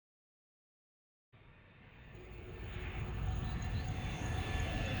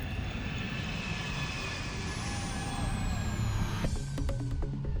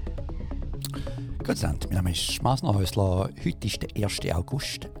Guten Abend, mein Name ist Masner Häusler. Heute ist der 1.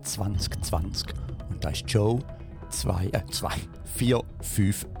 August 2020 und da ist Joe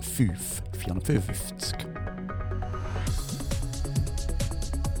 455.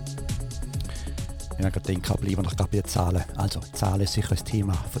 Ich habe gerade gedacht, bleiben wir noch bei den Zahlen. Also, Zahlen ist sicher das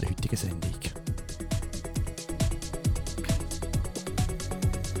Thema der heutigen Sendung.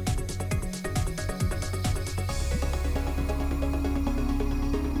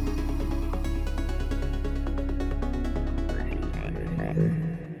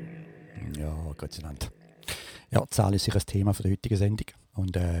 Ja, Gott sei Dank. Ja, Zahlen ist sicher das Thema der heutigen Sendung.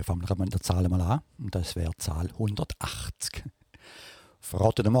 Und fangen wir mit der Zahl mal an. Und das wäre die Zahl 180.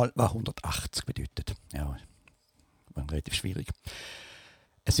 Verratet mal, was 180 bedeutet. Ja, relativ schwierig.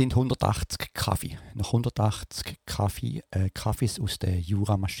 Es sind 180 Kaffee. Nach 180 Kaffees aus der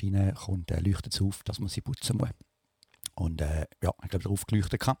Jura-Maschine leuchtet es auf, dass man sie putzen muss. Und ja, ich glaube, darauf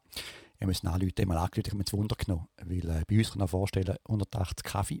geleuchtet kann. Wir müssen anrufen, einmal angerufen, ich habe mir das Wunder genommen. Weil bei uns kann man vorstellen, 180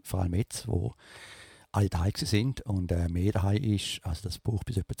 Kaffee, vor allem jetzt, wo alle daheim sind und mehr daheim ist, also das braucht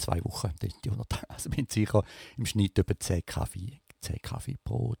bis etwa 2 Wochen. Also wir haben sicher im Schnitt etwa 10 Kaffee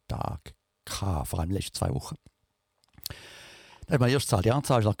pro Tag gehabt, vor allem in den letzten 2 Wochen. Dann haben wir die erste Zahl. Die andere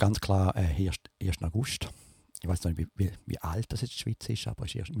Zahl ist auch ganz klar 1. August. Ich weiß noch nicht, wie alt das jetzt die Schweiz ist, aber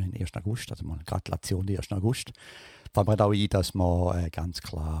es ist immerhin 1. August, also mal eine Gratulation, 1. August. Fällt mir auch ein, dass wir ganz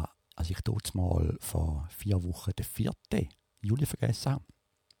klar, also ich tue es mal vor 4 Wochen den 4. Juli vergessen habe.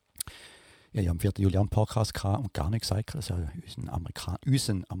 Ja, ich habe am 4. Juli einen Podcast gehabt und gar nicht gesagt, dass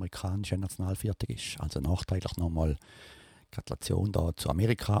unser amerikanischer Nationalviertag ist. Also nachträglich nochmal Gratulation da zu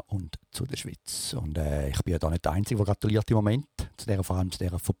Amerika und zu der Schweiz. Und ich bin ja da nicht der Einzige, der gratuliert im Moment, vor allem zu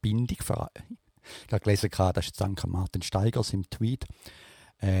dieser Verbindung. Ich habe gelesen, das ist dank Martin Steigers im Tweet,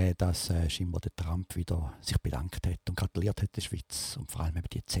 dass scheinbar der Trump wieder sich bedankt hat und gratuliert hat der Schweiz. Und vor allem eben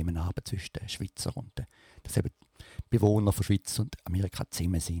die Zusammenarbeit zwischen den Schweizer und dass eben Bewohner von Schweiz und Amerika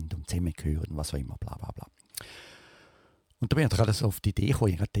zusammen sind und zusammengehören und was auch immer, bla bla bla. Und da bin ich gerade auf die Idee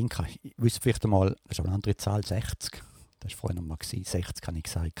gekommen, ich denke, ich wüsste vielleicht einmal, das ist aber eine andere Zahl, 60. Das war vorher noch mal 60, habe ich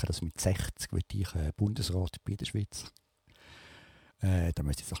gesagt, dass mit 60 will ich Bundesrat bei der Schweiz. Da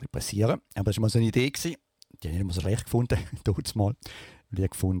müsste jetzt noch ein bisschen passieren. Aber das war mal so eine Idee gewesen. Die habe ich nicht immer so schlecht gefunden, dort mal. Weil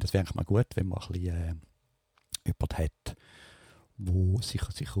ich gefunden, es wäre eigentlich mal gut, wenn man ein bisschen jemanden hat, der sich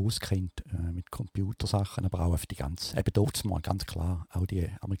auskennt mit Computersachen, aber auch auf die ganze, eben dort mal ganz klar auch die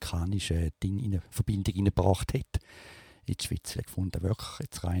amerikanische Verbindung reingebracht hat. In die Schweiz. Ich habe gefunden, wirklich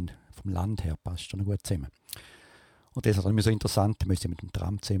jetzt rein vom Land her passt schon gut zusammen. Und das ist immer so interessant, da müssen wir mit dem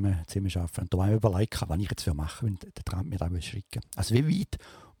Trump zusammen arbeiten. Und da habe ich überlegt, was ich jetzt machen will, wenn der Trump mir da schicken will. Also wie weit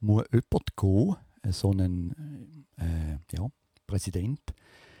muss jemand gehen, so ein Präsident,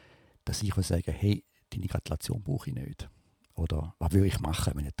 dass ich sagen, hey, deine Gratulation brauche ich nicht. Oder was würde ich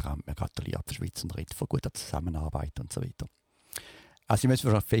machen, wenn der Trump mir gratuliert für die Schweiz und redet von guter Zusammenarbeit und so weiter. Also ich muss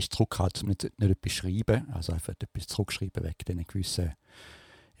wahrscheinlich fest zurückhalten, nicht etwas schreiben, also einfach etwas zurückschreiben wegen diesen gewissen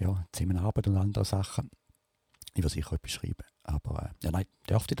Zusammenarbeit und anderen Sachen. Ich würde sicher etwas schreiben. Aber nein,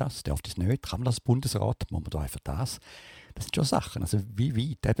 dürfte das nicht? Kann man das Bundesrat? Muss man da einfach das? Das sind schon Sachen. Also wie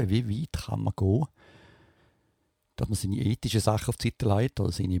weit kann man gehen, dass man seine ethischen Sachen auf die Seite legt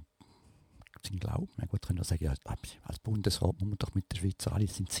oder seinen Glauben? Ja gut, können wir sagen, ja, als Bundesrat muss man doch mit der Schweiz alle,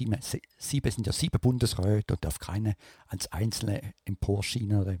 es sind 7 Bundesräte und darf keiner als Einzelne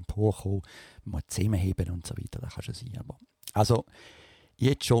emporschienen oder emporkommen, man muss zusammenheben und so weiter. Das kann schon sein. Aber also, ich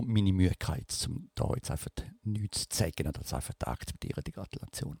hätte schon meine Möglichkeit, um da jetzt einfach nichts zu sagen oder das einfach zu akzeptieren, die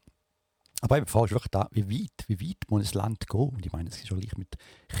Gratulation. Aber eben, die Frage ist wirklich da, wie weit muss ein Land gehen? Und ich meine, es ist schon gleich mit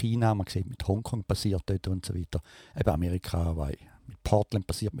China, man sieht, mit Hongkong passiert dort und so weiter. Eben Amerika, weil mit Portland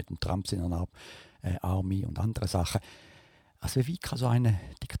passiert, mit dem Trump in einer Army und andere Sachen. Also wie weit kann so ein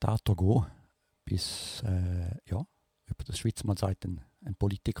Diktator gehen, bis über das Schweiz mal sagt ein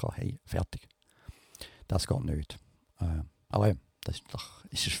Politiker, hey, fertig. Das geht nicht. Aber eben, das ist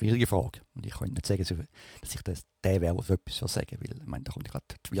eine schwierige Frage. Und ich kann nicht sagen, dass ich der wäre, der etwas sagen will. Ich meine, da kommt gerade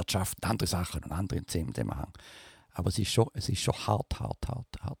die Wirtschaft, andere Sachen und andere Zusammenhang. Aber es ist schon hart an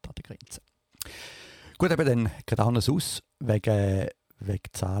der Grenze. Gut, eben dann geht auch noch aus, wegen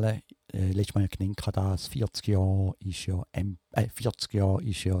Zahlen. Letztes Mal genannt, dass 40 Jahre ist ja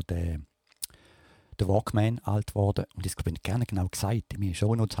der Walkman alt geworden. Und das habe ich gerne genau gesagt. In meinen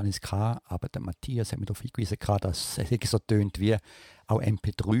Shownotes habe ich es gehabt, aber der Matthias hat mir darauf hingewiesen, dass es so tönt wie auch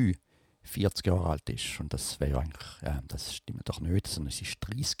MP3 40 Jahre alt ist. Und das wäre eigentlich, das stimmt doch nicht, sondern es ist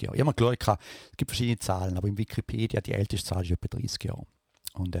 30 Jahre. Ich habe mal geschaut, es gibt verschiedene Zahlen, aber in Wikipedia, die älteste Zahl ist etwa 30 Jahre.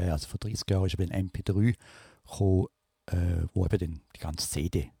 Und also vor 30 Jahren ist eben ein MP3 gekommen, wo eben die ganze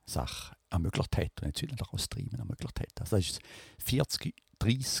CD-Sache ermöglicht hat und jetzt natürlich auch Streamen ermöglicht hat. Also das ist 40,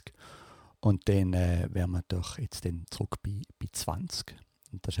 30 Und dann wären wir doch jetzt dann zurück bei 20.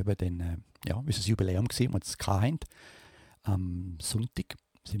 Und das war eben dann unser Jubiläum, das wir jetzt hatten. Am Sonntag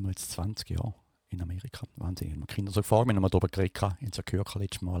sind wir jetzt 20 Jahre in Amerika. Wahnsinn. Wir Kinder so gefragt, wir haben darüber geredet, ich habe es gehört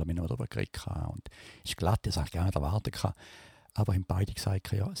letztes Mal, wir haben darüber geredet. Und es ist glatt, das habe ich gar nicht erwartet. Aber haben beide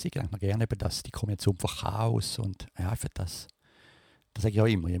gesagt, ja, sie denken gerne eben, dass die Kombination von Chaos und einfach das sage ich auch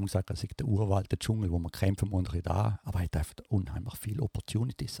immer. Ich habe gesagt, das ist der Urwald, der Dschungel, wo wir kämpfen und da, aber hat einfach unheimlich viele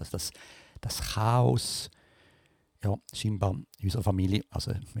Opportunities. Also das Chaos, ja, scheinbar in unserer Familie,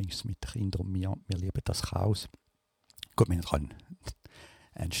 also wenigstens mit den Kindern und mir, wir lieben das Chaos. Gut, wir haben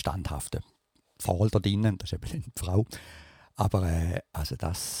einen standhaften Pfahl da drinnen, das ist eben die Frau. Aber also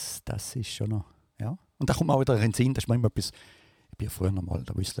das ist schon noch, ja. Und da kommt mir auch wieder in den Sinn, das ist mir immer etwas, ich bin früher noch mal,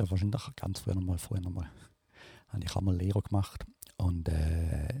 da wisst ihr wahrscheinlich ganz früher noch mal, habe ich einmal Lehrer gemacht. Und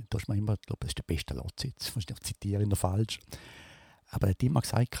da ist mir immer, ich glaube, das ist der beste Latzsitz, ich zitiere ihn falsch. Aber er hat immer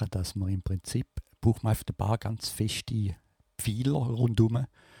gesagt, dass man im Prinzip, braucht man einfach ein paar ganz feste Pfeiler rundherum,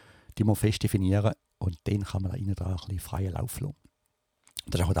 die man fest definieren und dann kann man da innen dran ein bisschen freien Lauf lassen.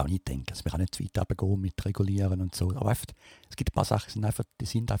 Und das ist auch nicht denken. Also man kann nicht zu weit runtergehen mit Regulieren und so. Aber einfach, es gibt ein paar Sachen,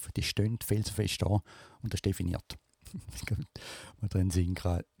 die stehen felsenfest da und das ist definiert. Wir drin sind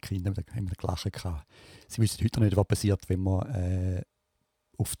gerade Kinder, da haben wir gelacht. Sie wissen heute noch nicht, was passiert, wenn man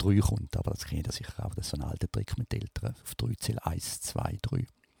auf 3 kommt. Aber das kennt ihr sicher auch. Das ist so ein alter Trick mit Eltern. Auf 3 zählen 1, 2, 3. Ich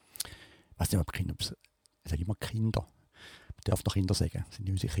weiß nicht, ob Kinder, ich sage immer Kinder. Man darf noch Kinder sagen. Das sind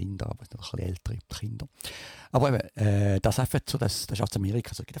nicht unsere Kinder, aber es sind noch ein bisschen ältere Kinder. Aber eben, das ist einfach so, das ist aus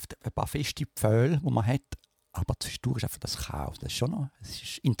Amerika. Also, es gibt ein paar feste Pfähle, die man hat. Aber zwischendurch ist einfach das Chaos. Das ist schon noch, es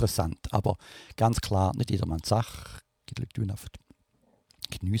ist interessant. Aber ganz klar, nicht jedermanns Sache. Die Leute einfach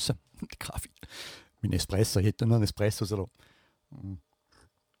geniessen, den Kaffee. Mein Espresso, ich hätte nur einen Espresso. So.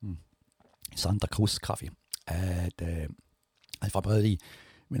 Santa Cruz Kaffee. Einfach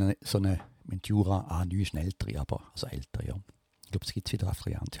so eine Mentura A9 ist ein ältere, aber also älter, ja. Ich glaube, es gibt es wieder auf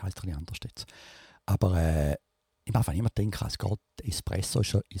 3 Jahren, es heißt 3 anders jetzt. Aber ich habe immer gedacht, es geht, Espresso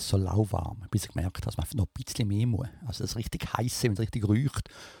ist so lauwarm, bis ich gemerkt habe, dass man einfach noch ein bisschen mehr muss. Also das richtig heiße, wenn es richtig riecht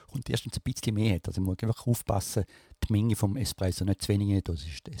und erst wenn es ein bisschen mehr hat. Also man muss einfach aufpassen, die Menge vom Espresso nicht zu wenig, das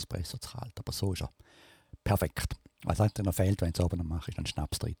ist der Espresso zu kalt. Aber so ist er perfekt. Was eigentlich noch fehlt, wenn ich es oben noch mache, ist ein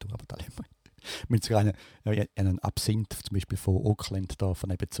Schnaps drin. Aber da mit sogar einen Absinth, zum Beispiel von Oakland da von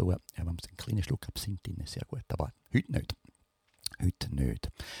nebenzu. Ja, wir haben einen kleinen Schluck Absinth drin, sehr gut. Aber heute nicht. Heute nicht.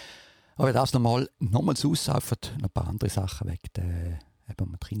 Aber das nochmals aussaufen, noch ein paar andere Sachen wegen der,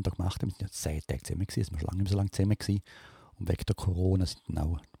 eben, wir die Kinder gemacht haben. Wir sind jetzt 10 Tage zusammen gewesen, wir waren schon lange nicht mehr so lange zusammen gewesen. Und wegen der Corona sind dann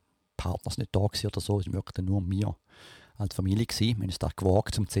auch Partner nicht da gewesen oder so, es waren wirklich nur wir als Familie gewesen. Wir haben uns da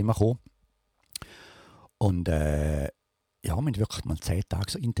gewagt, zum Zimmer zu kommen. Und ja, wir haben wirklich mal 10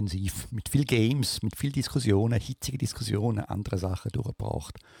 Tage so intensiv mit viel Games, mit viel Diskussionen, hitzige Diskussionen, andere Sachen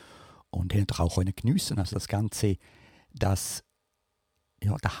durchgebracht. Und haben doch auch geniessen. Also das Ganze, das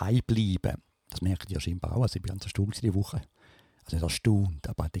daheim bleiben, das merkt ihr scheinbar auch. Also ich bin ganz erstaunt diese Woche. Also nicht erstaunt,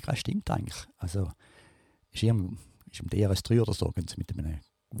 aber das stimmt eigentlich. Also ist im DRS3 oder so, gehen sie mit einem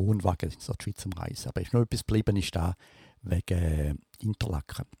Wohnwagen in der Schweiz am Reisen. Aber ist noch etwas geblieben, ist da wegen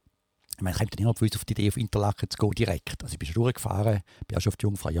Interlaken. Ich meine, ich komme dann immer auf die Idee, auf Interlaken zu gehen, direkt. Also ich bin schon durchgefahren, bin auch schon auf die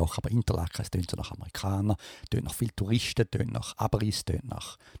Jungfrau Joch, aber Interlaken, es tönt so nach Amerikaner, tönt nach vielen Touristen, tönt nach Abriss, tönt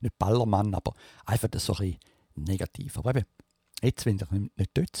nach, nicht Ballermann, aber einfach das so ein bisschen negativ. Aber eben, jetzt, wenn sie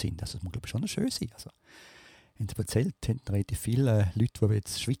nicht dort sind, also das muss, glaube ich, schon schön sein. Also, in der Zelt haben relativ viele Leute, die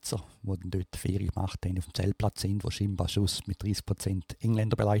jetzt Schweizer, die dann dort Ferien gemacht haben, auf dem Zeltplatz sind, wo scheinbar Schuss mit 30%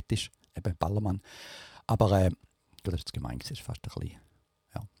 Engländer beleidigt ist, eben Ballermann. Aber das ist jetzt gemein, das ist fast ein bisschen,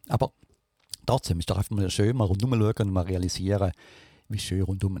 ja. Aber trotzdem ist es doch einfach mal schön, mal rundherum schauen und mal realisieren, wie schön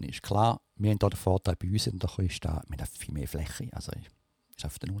rundherum ist. Klar, wir haben hier den Vorteil bei uns, und da ist da, wir haben viel mehr Fläche. Also, es ist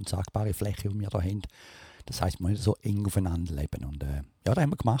einfach eine unsagbare Fläche, die wir hier haben. Das heisst, wir müssen so eng aufeinander leben. Und ja, das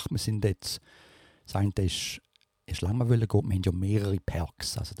haben wir gemacht. Wir sind jetzt, das eine ist lange gehen. Wir haben ja mehrere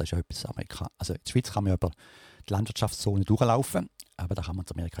Parks. Also das ist ja etwas Amerika. Also in der Schweiz kann man ja über die Landwirtschaftszone durchlaufen, aber da kann man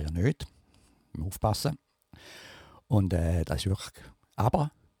in Amerika ja nicht. Wir müssen aufpassen. Und das ist wirklich,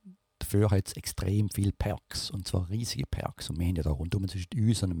 aber dafür hat es extrem viele Parks, und zwar riesige Parks. Und wir haben ja da rundum zwischen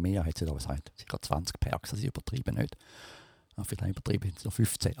uns und dem Meer, hat es ja da sicher 20 Parks, also ich übertreibe nicht. Vielleicht übertrieben sind es noch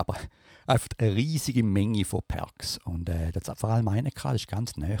 15, aber einfach eine riesige Menge von Parks. Und das hat vor allem einen gehabt, das ist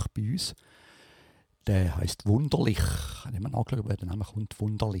ganz nah bei uns. Der heisst Wunderlich. Ich habe mal nachgeschaut, ob der Name kommt,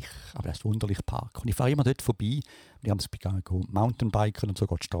 Wunderlich. Aber der ist Wunderlich Park. Und ich fahre immer dort vorbei. Wir haben es begangen, Mountainbiken und so,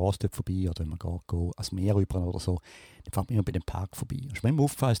 geht die Straße dort vorbei. Oder wenn man geht ans Meer rüber oder so, dann fährt man immer bei dem Park vorbei. Und wenn man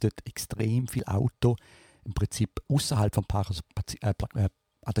aufgefallen ist, dort extrem viele Autos im Prinzip außerhalb vom Park, also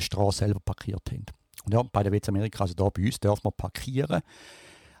an der Straße selber parkiert haben. Und ja, bei der WC Amerika, also da bei uns, dürfen wir parkieren.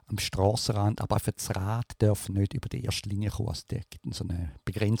 am Strassenrand, aber einfach das Rad darf nicht über die erste Linie kommen. Also der gibt so eine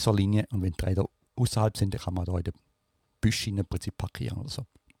Begrenzerlinie und wenn die Räder außerhalb sind, dann kann man da in den Büschen im Prinzip parkieren oder so.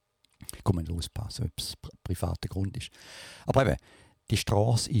 Kann man lospassen, ob es privater Grund ist. Aber eben, die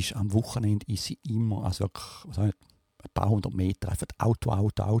Straße ist am Wochenende ist sie immer, also wirklich, was soll ich, ein paar hundert Meter, einfach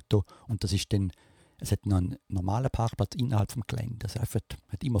Auto. Und das ist dann, es hat noch einen normalen Parkplatz innerhalb des Geländes. Also einfach,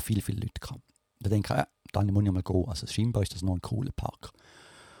 hat immer viele Leute gehabt. Da denke ich, da muss ich mal gehen. Also scheinbar ist das noch ein cooler Park.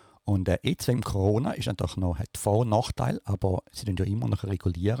 Und jetzt wegen Corona ist natürlich noch, hat Vor- und Nachteil, aber sie tun ja immer noch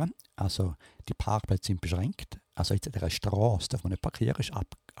regulieren. Also die Parkplätze sind beschränkt. Also jetzt an dieser Straße darf man nicht parkieren, ist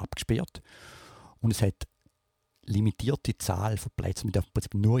abgesperrt. Und es hat limitierte Zahl von Plätzen. Man darf im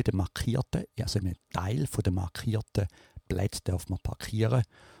Prinzip nur in den markierten, also in einem Teil der markierten Plätze darf man parkieren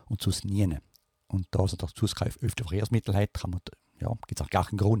und sonst nie. Und da es natürlich Zuskauf öfter Verkehrsmittel hat, kann man, ja, gibt es auch gar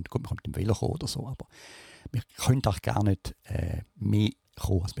keinen Grund. Gut, man kommt mit dem Velo kommen oder so, aber wir können auch gar nicht mehr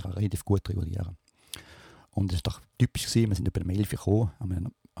kommen. Also wir können relativ gut regulieren. Und es war doch typisch gewesen, wir sind über den 11 Uhr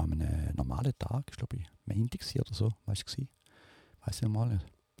gekommen, an einem normalen Tag, ich glaube, Montag oder so, weißt du, weiss ich nicht mal,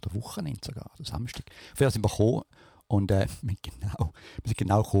 oder Wochenende sogar, oder Samstag. Vorher sind wir gekommen und wir sind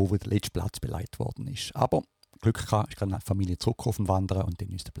genau gekommen, wo der letzte Platz beleidigt worden ist. Aber Glück gehabt, ich kann eine Familie zurück auf dem Wandern und dann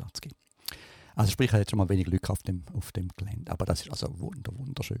ist der Platz gegeben. Also sprich, er hat schon mal wenig Glück auf dem Gelände, aber das ist also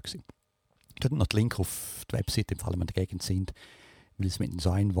wunderschön gewesen. Ich habe noch den Link auf die Webseite, vor allem wenn wir in der Gegend sind, weil es mit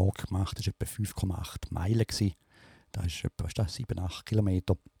einem Walk gemacht, das war etwa 5,8 Meilen gewesen. Das ist etwa 7, 8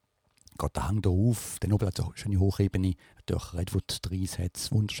 Kilometer. Geht der Hang da auf, dann oben hat es eine schöne Hochebene, durch Redwood Trees hat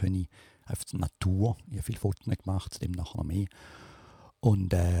es wunderschöne Natur. Ich habe viele Fotos gemacht, zu dem nachher noch mehr.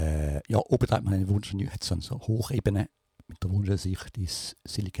 Und ja, oben hat man eine wunderschöne, hat so eine Hochebene mit der wunderschönen Sicht ins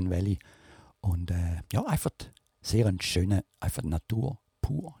Silicon Valley. Und ja, einfach sehr eine schöne Natur,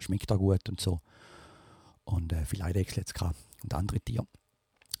 pur, schmeckt da gut und so. Und viele Eidechsen jetzt gehabt und andere Tiere.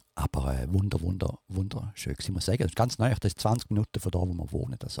 Aber wunderschön gewesen, muss ich sagen. Das ist ganz neu, das ist 20 Minuten von da, wo wir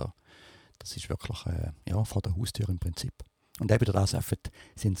wohnen. Also das ist wirklich ja, vor der Haustür im Prinzip. Und eben das einfach,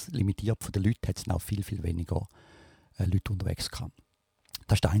 sind limitiert von den Leuten, hat es auch viel weniger Leute unterwegs gehabt.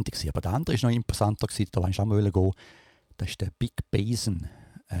 Das war der eine gewesen. Aber der andere ist noch interessanter gewesen, da wollte ich auch mal gehen. Das ist der Big Basin,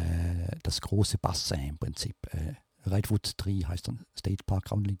 das große Bassin im Prinzip. Redwood 3 heisst der State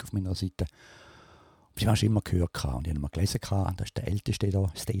Park, auch ein Link auf meiner Seite. Ich habe schon immer gehört und ich habe mal gelesen, das ist der älteste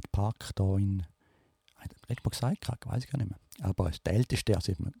State Park da in, hätte man gesagt, weiß ich gar nicht mehr. Aber es ist der älteste,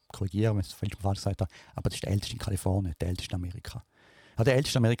 also ich muss korrigieren, wenn ich es falsch gesagt habe, aber das ist der älteste in Kalifornien, der älteste in Amerika. Ja, der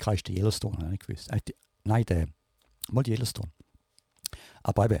älteste in Amerika ist der Yellowstone, habe ich nicht gewusst. Nein, mal die Yellowstone.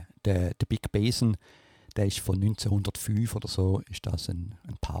 Aber eben, der Big Basin, der ist von 1905 oder so, ist das ein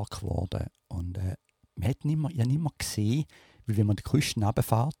Park geworden. Und ich habe nicht mehr gesehen, weil wenn man die Küste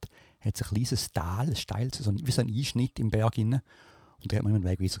runterfährt, hat es ein kleines Tal, steil, wie so ein Einschnitt im Berg rein. Und da hat man einen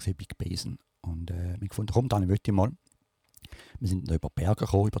Wegweiser gesehen, Big Basin. Und wir haben gefunden, komm, dann möchte ich mal. Wir sind über Berge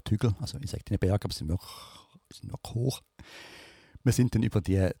gekommen, über die Hügel. Also ich sage nicht Berge, aber sie sind wirklich hoch. Wir sind dann über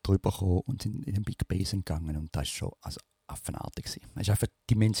die drüber gekommen und sind in den Big Basin gegangen. Und das ist schon affenartig gewesen. Es ist einfach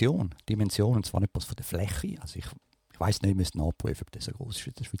Dimension, und zwar nicht bloß von der Fläche. Also ich weiss nicht, ich müsste nachprüfen, ob das so groß ist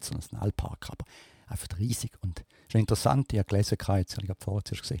wie der Schweizer Nationalpark, aber einfach riesig. Und es ist interessant, ich habe gelesen, jetzt habe ich vorher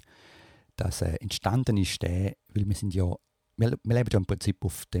zuerst gesehen, dass entstanden ist weil wir leben ja im Prinzip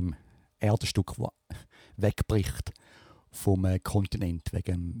auf dem Erdenstück, das wegbricht vom Kontinent,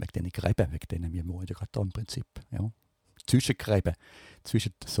 wegen diesen Gräben, wir wohnen ja gerade da im Prinzip, ja, Zwischengräben,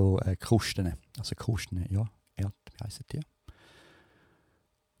 zwischen so Krusten, also Krusten, ja, wie heisst die?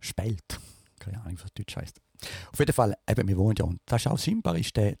 Spalt, keine Ahnung, was das Deutsch heisst. Auf jeden Fall, eben, wir wohnen ja, und das ist auch scheinbar,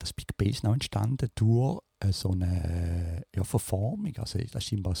 das Big Basin auch entstanden durch so eine Verformung. Also das ist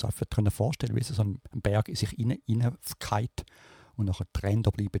scheinbar so, einfach können vorstellen, wie so ein Berg in sich reinfällt und nachher die Ränder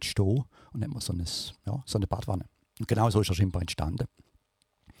bleiben stehen und dann hat man so eine Badwanne. Und genau so ist er scheinbar entstanden.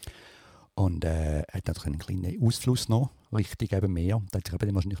 Und hat natürlich einen kleinen Ausfluss noch, richtig eben Meer. Da hat sich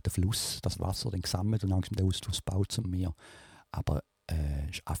eben wahrscheinlich der Fluss, das Wasser dann gesammelt und langsam den Ausfluss baut zum Meer. Aber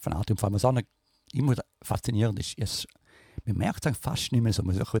es ist affenartig. Und vor allem, was auch immer faszinierend ist, man merkt es fast nicht mehr so,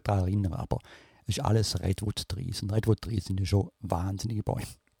 man muss sich daran erinnern, aber es ist alles Redwood-Trees. Und Redwood-Trees sind ja schon wahnsinnige Bäume.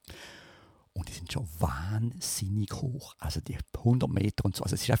 Und die sind schon wahnsinnig hoch. Also die 100 Meter und so.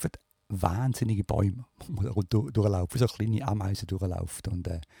 Also es ist einfach wahnsinnige Bäume, die durchlaufen, wie so kleine Ameisen durchlaufen. Und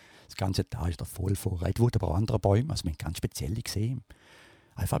das ganze Tal ist da voll von Redwood, aber auch anderen Bäumen. Also wir haben ganz spezielle gesehen.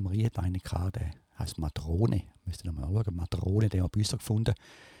 Einfach Marie hat einen gehabt, der heisst Madrone. Müsst ihr nochmal schauen. Madrone, den haben wir bei uns gefunden.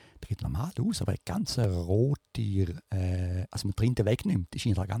 Der geht normal aus, aber eine ganz rote, also man drin wegnimmt, ist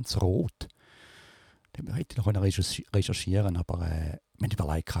ihn ganz rot. Den hätte ich noch recherchieren, aber wir haben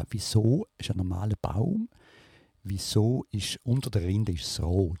überlegt, wieso ist ein normaler Baum wieso ist unter der Rinde ist es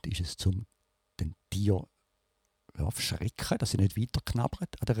rot? Ist es zum den Tier verschrecken, dass sie nicht weiter knabbern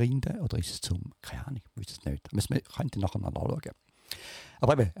an der Rinde? Oder ist es zum, keine Ahnung, ich weiß es nicht. Wir könnten nachher noch anschauen.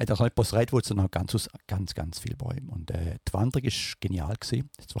 Aber eben, er hat auch nicht bloß Redwoods, sondern auch ganz viele Bäume. Und die Wanderung war genial. Das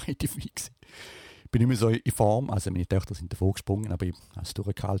war relativ viel. Ich bin nicht mehr so in Form. Also meine Töchter sind davor gesprungen, aber ich habe es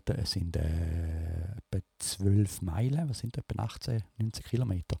durchgehalten. Es sind etwa 12 Meilen, was sind etwa 18, 19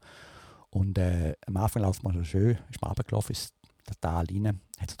 Kilometer. Und am Anfang läuft man schon schön, ist man runtergelaufen, ist der Tal rein,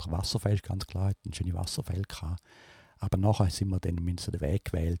 hat es ein Wasserfall, ganz klar, hat ein schönes Wasserfall gehabt. Aber nachher sind wir dann den Weg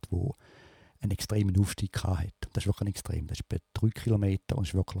gewählt, wo einen extremen Aufstieg hatte. Das ist wirklich ein extrem. Das ist etwa 3 Kilometer und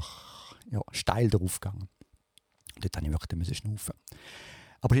ist wirklich steil darauf gegangen. Und dort musste ich wirklich schnaufen.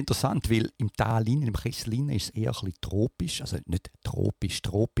 Aber es ist interessant, weil im Tal, im Kessel ist es eher ein bisschen tropisch, also nicht tropisch,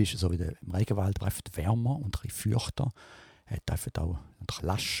 so wie im Regenwald, aber einfach wärmer und ein bisschen feuchter. Hat einfach auch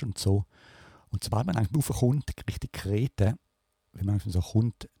lasch und so. Und sobald man eigentlich raufkommt, Richtung Kreta, wenn man so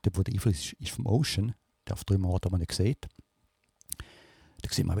kommt, dort wo der Einfluss ist vom Ocean, auf 3 Orte, die man nicht sieht, da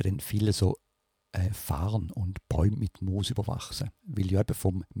sieht man dann viele so Farn und Bäume mit Moos überwachsen. Weil ja eben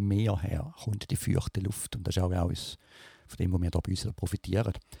vom Meer her kommt die feuchte Luft. Und das ist auch alles von dem, was wir hier bei uns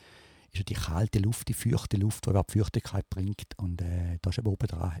profitieren. Ist ja die kalte Luft, die feuchte Luft, die die Feuchtigkeit bringt. Und da ist eben oben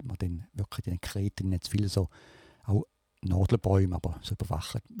dran, hat man dann wirklich in den Kreten jetzt viele so auch Nadelbäume, aber so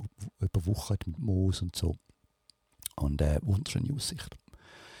überwuchert mit Moos und so. Und wunderschöne Aussicht.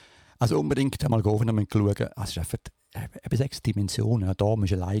 Also unbedingt einmal gehen und schauen. Also es ist einfach eben 6 Dimensionen. Ja, da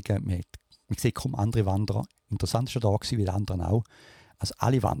musst du alleine, man sieht kaum andere Wanderer. Interessant war da gewesen, wie die anderen auch. Also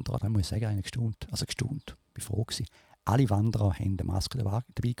alle Wanderer, da muss ich sagen, ich gestaunt, bin froh gewesen. Alle Wanderer haben eine Maske dabei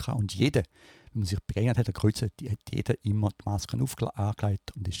gehabt und jeder, wenn man sich begegnet hat, hat jeder immer die Maske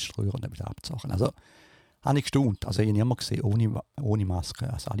angelegt und ist rührend wieder abgezogen. Also habe ich gestaunt. Also ich habe niemanden gesehen ohne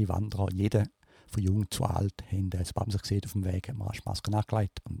Maske. Also alle Wanderer, jeder von jung zu alt, haben sobald man sich gesehen auf dem Weg, haben wir die Maske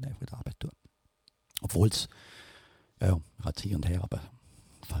angelegt und wieder runter. Obwohl es, man hat es hier und her, aber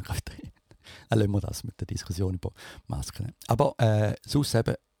dann lassen wir das mit der Diskussion über Masken. Aber sonst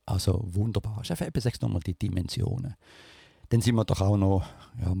eben, also wunderbar. Es ist eben, sechs nochmal die Dimensionen. Dann sind wir doch auch noch,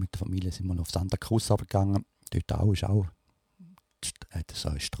 mit der Familie sind wir noch auf Santa Cruz gegangen. Dort auch ist auch so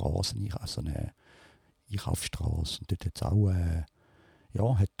eine Straße, also eine Einkaufsstraße. Und dort hat es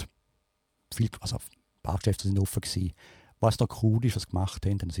auch, hat viel, also Parkgeschäfte sind offen gewesen. Was da cool ist, was sie gemacht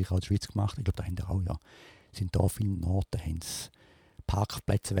haben sicher auch in der Schweiz gemacht. Ich glaube, da haben die auch, sind da vielen Orten, haben sie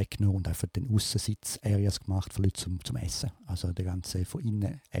Parkplätze weggenommen und einfach den Aussensitz-Areas gemacht für Leute zum Essen. Also der ganze von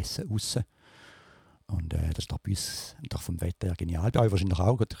innen Essen aussen. Und das ist da bei uns doch vom Wetter her genial. Bei euch wahrscheinlich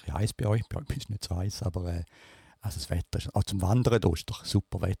auch, gut, ein heiß bei euch ist es nicht so heiß, aber also das Wetter ist, auch zum Wandern da ist doch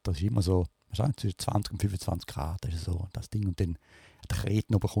super Wetter. Es ist immer so, zwischen 20 und 25 Grad, das ist so das Ding. Und dann der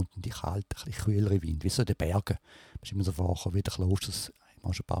Kreten oben kommt und die kalte, ein bisschen kühlere Wind, wie so in den Bergen. Man ist immer so vorher wie der Kloster, das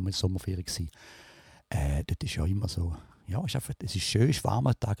war schon ein paar Mal Sommerferien gewesen. Dort ist ja immer so, es ist schön, es ist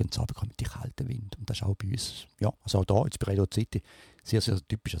warmer Tag und so, kommt die kalte Wind. Und das ist auch bei uns, also auch da, jetzt bei Radio City, sehr, sehr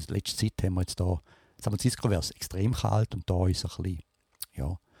typisch. Also letzte Zeit haben wir jetzt da, San Francisco wäre es extrem kalt und da ist es ein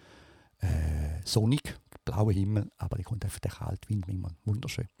bisschen, sonnig, blauer Himmel, aber da kommt einfach der kalte Wind, immer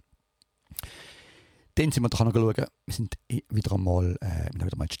wunderschön. Dann sind wir doch noch schauen, wir sind wieder einmal in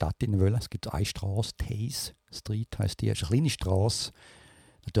die Stadt rein wollen. Es gibt eine Straße, Taze Street heisst die, es ist eine kleine Straße,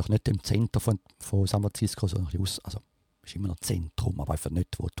 natürlich nicht im Zentrum von San Francisco, sondern ein bisschen also ist immer noch Zentrum, aber einfach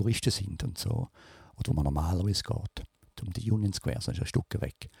nicht, wo Touristen sind und so, oder wo man normalerweise geht, um die Union Square, so ist ein Stück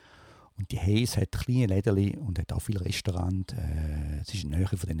weg. Und die Haze hat kleine Läden und hat auch viele Restaurants. Es ist in der Nähe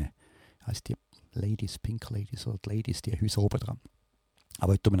von denen, heisst die Ladies, Pink Ladies oder die Ladies, die Häuser oben dran.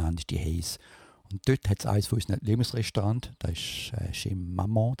 Aber heute umeinander ist die Haze. Und dort hat es eines von unseren Lieblingsrestaurants, das ist Chez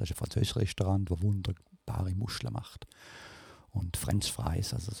Maman, das ist ein französisches Restaurant, das wunderbare Muscheln macht. Und French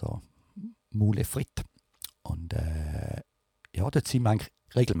Fries, also so Moule frites. Und dort sind wir eigentlich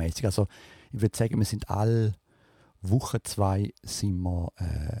regelmäßig. Also ich würde sagen, wir sind alle Woche 2 sind wir,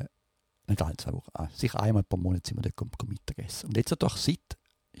 nicht alle 2 Wochen, sicher einmal pro Monat sind wir dort Mittagessen. Und jetzt doch seit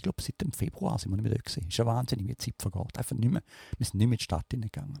dem Februar sind wir nicht mehr dort gewesen. Ist ja wahnsinnig, wie die Zeit vergeht. Einfach nicht mehr, wir sind nicht mehr in die Stadt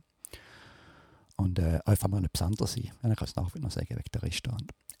hineingegangen. Und einfach mal etwas anderes sein. Ich kann es nachher noch sagen, wegen dem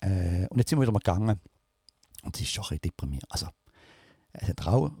Restaurant. Und jetzt sind wir wieder mal gegangen. Und es ist schon ein bisschen deprimierend. Also, es hat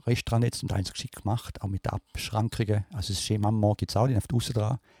auch ein Restaurant jetzt und eins geschickt gemacht, auch mit Abschrankungen. Also das Chez Maman gibt es auch, die haben draussen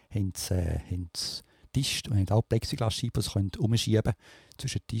dran, haben sie Tisch und haben auch Plexiglasscheiben, die sie können umschieben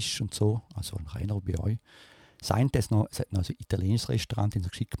zwischen Tisch und so. Also einer bei euch. Es hat noch ein italienisches Restaurant, die haben sie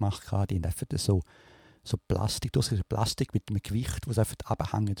geschickt gemacht, die haben einfach so Plastik, Plastik mit einem Gewicht, das einfach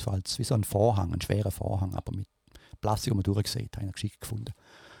abhängt, so als wie so ein Vorhang, ein schwerer Vorhang, aber mit Plastik, den man durchsieht, haben sie geschickt gefunden.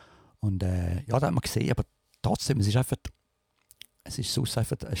 Und da hat man gesehen, aber trotzdem, es ist sonst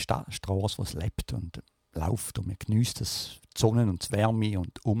einfach eine Straße, wo es lebt und läuft und man genießt das die Sonne und die Wärme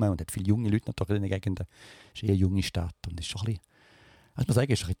und hat viele junge Leute natürlich in der Gegend. Es ist eher eine junge Stadt und ist schon ein bisschen, also man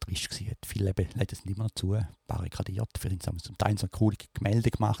sagen, es war ein bisschen trist gewesen. Viele Läden sind immer noch zu, barrikadiert. Vielleicht haben sie zum Teil so coole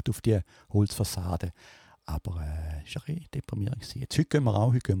Gemälde gemacht auf die Holzfassade. Aber es war ein bisschen deprimierend gewesen. Jetzt, heute gehen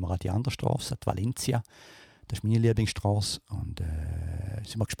wir an die andere Straße, die Valencia. Das ist meine Lieblingsstraße und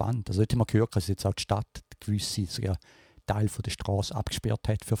sind wir gespannt. Also dort haben wir gehört, dass jetzt auch die Stadt gewisse sogar Teil von der Straße abgesperrt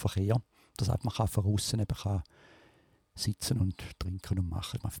hat für Verkehr. Das heißt, man kann von außen eben sitzen und trinken und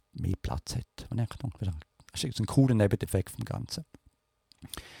machen, man mehr Platz hat. Das ist ein cooler Nebeneffekt vom Ganzen.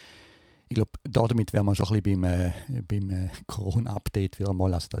 Ich glaube, damit wären wir schon ein bisschen beim Corona-Update wieder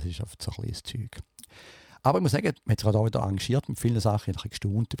mal. Also das ist oft so ein bisschen das Zeug. Aber ich muss sagen, man hat sich auch wieder arrangiert mit vielen Sachen. Ich habe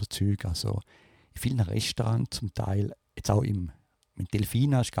gestaunt über das Zeug. Also in vielen Restaurants zum Teil, jetzt auch mit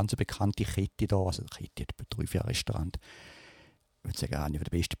Delfina ist eine ganz bekannte Kette da. Also die Kette hat etwa 3-4 Restaurants. Ich würde sagen, eine der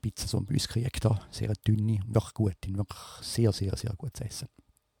besten Pizzen, die man bei uns kriegt. Sehr dünne, wirklich gut. Wirklich sehr, sehr, sehr gutes Essen.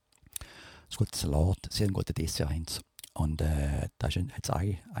 Ein guter Salat, sehr gute Dessert. Und da hat es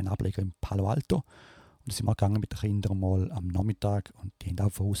einen Ableger in Palo Alto. Und da sind wir gegangen mit den Kindern mal am Nachmittag. Und die haben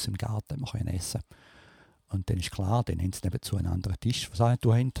auch von außen im Garten essen. Und dann ist klar, dann haben sie nebenzu einen anderen Tisch, was sie nicht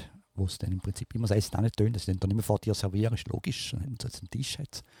haben, wo sie dann im Prinzip immer das Essen auch nicht tönt. Das sie dann nicht mehr vor dir servieren, ist logisch. Dann haben sie einen Tisch,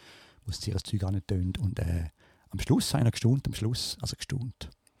 wo sie das Zeug auch nicht tönt. Und am Schluss habe ich gestaunt.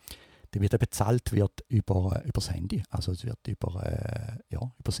 Der wird bezahlt über das Handy. Also es wird über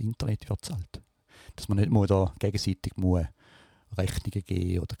das Internet wird bezahlt. Dass man nicht da gegenseitig Rechnungen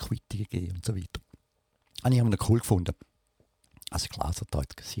geben oder Quittungen geben und so weiter. Und ich habe das cool gefunden. Also klar, also da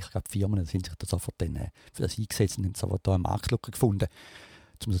hat sicher Firmen sind sich da sofort für das eingesetzt und haben sofort da eine Marktlücke gefunden,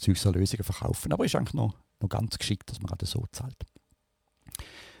 um so Lösungen zu verkaufen. Aber es ist eigentlich noch ganz geschickt, dass man gerade so zahlt.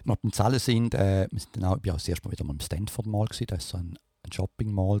 Wenn wir beim Zahlen sind, wir sind dann auch, ich war das erste Mal wieder mal im Stanford Mall gewesen. Da ist so ein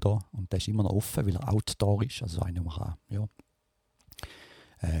Shopping Mall da und der ist immer noch offen, weil er outdoor ist. Also einer, man kann, ich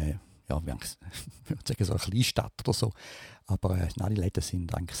würde sagen, so eine Kleinstadt oder so. Aber die Läden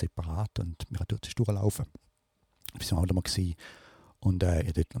sind eigentlich separat und wir können dort durchlaufen. Wir waren auch da mal gewesen. Und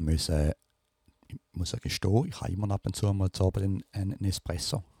ich muss gestehen, ich habe immer ab und zu mal zu Abend einen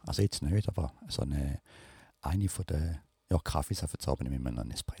Espresso. Also jetzt nicht, aber so eine von den Kaffees auf zu Abend nehmen wir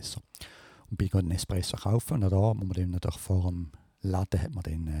einen Espresso. Und bin gerade einen Espresso kaufen und da muss man dann natürlich vor dem Laden hat man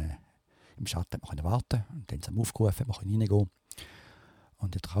dann, im Schatten warten und dann sind wir aufgerufen, man kann reingehen.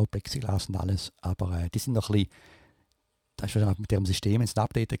 Und der Plexiglas und alles. Aber die sind noch ein bisschen, das ist mit ihrem System, wenn es ein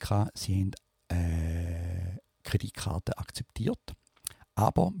Update hatte, sie haben Kreditkarte akzeptiert.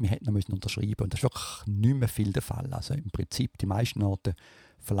 Aber wir hätten noch unterschreiben und das ist wirklich nicht mehr viel der Fall. Also im Prinzip, die meisten Orte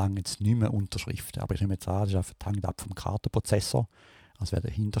verlangen jetzt nicht mehr Unterschriften. Aber ich nehme jetzt an, das hängt ab vom Kartenprozessor, also wer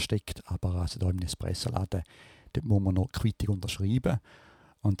dahinter steckt. Aber also da im Espresso-Laden, dort muss man noch Quittung unterschreiben.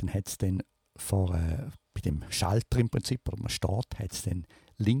 Und dann hat es dann bei dem Schalter im Prinzip, wo man steht, hat es dann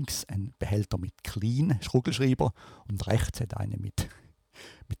links einen Behälter mit clean Kugelschreiber und rechts hat einen mit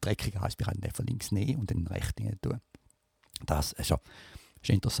dreckiger Eis. Wir können den von links nehmen und den rechts nicht tun. Das ist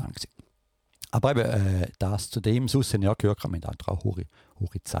interessant gewesen. Aber eben, das zu dem, sonst haben wir ja gehört, wir haben auch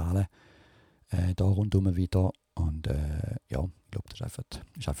hohe Zahlen da rundherum wieder. Und ich glaube, das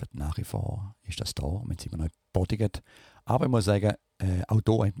ist einfach nach wie vor ist das da, wenn es immer noch bodiget. Aber ich muss sagen, auch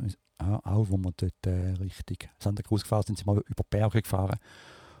hier, auch wo wir dort Richtung Santa Cruz gefahren sind wir über Berge gefahren.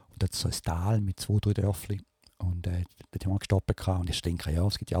 Und dort so ein Tal mit 2-3 Dörfchen. Und dort haben wir gestoppt. Und ich denke, ja,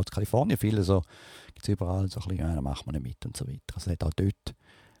 es gibt ja auch in Kalifornien viele, so gibt es überall so ein bisschen, ja, da machen wir nicht mit und so weiter. Also hat auch dort,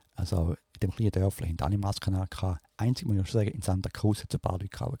 also in dem kleinen Dörfchen haben alle Masken angehabt. Einzig muss ich sagen, in Santa Cruz hat es ein paar Leute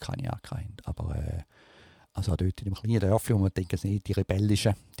gehabt, die keine angehabt haben. Aber also auch dort in dem kleinen Dörfchen, wo man denkt, es sind nicht die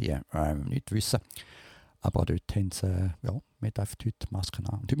Rebellischen, die nicht wissen. Aber dort haben sie, man hat einfach heute Masken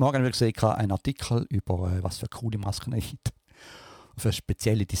an. Und heute Morgen habe ich gesehen, einen Artikel über, was für coole Masken es gibt. Für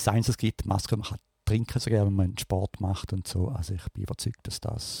spezielle Designs es gibt. Masken, man kann trinken sogar, wenn man Sport macht und so. Also ich bin überzeugt, dass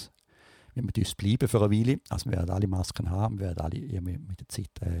das wird mit uns bleiben für eine Weile. Also wir werden alle Masken haben, wir werden alle mit der Zeit,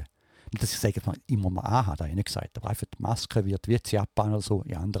 nicht, dass ich sage, dass man immer mal anhat, habe ich nicht gesagt, aber einfach die Maske wird, wie in Japan oder so,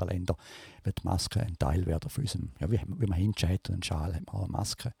 in anderen Ländern, wird die Maske ein Teil werden von unserem, ja, wie man Händchen hat und einen Schal, hat man auch eine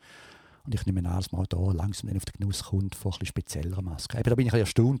Maske. Und ich nehme an, dass man da langsam auf den Genuss kommt von ein bisschen spezielleren Masken. Eben, da bin ich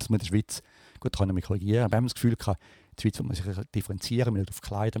erstaunt, dass man in der Schweiz, gut, kann ich mich korrigieren, aber wir haben das Gefühl gehabt, in der Schweiz muss man sich differenzieren, man schaut auf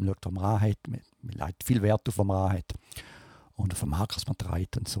Kleider, man schaut, was man anhat, man legt viel Wert auf, was man anhat und auf den Markt, was man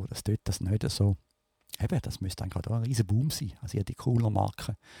trägt und so, dass dort das nicht so, eben, das müsste eigentlich auch ein riesen Boom sein, also jede cooler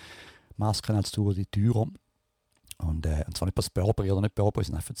Marke, Masken als die teurer und zwar nicht das Burberry oder nicht Burberry,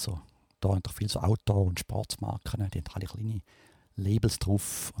 sind einfach so, da haben doch viel so Outdoor- und Sportsmarken, die haben alle kleine Labels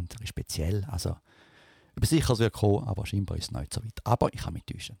drauf und speziell, also Ich bin sicher, es wird kommen, aber scheinbar ist es noch nicht so weit. Aber ich kann mich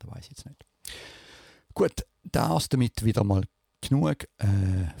täuschen, das weiß ich jetzt nicht. Gut, das damit wieder mal genug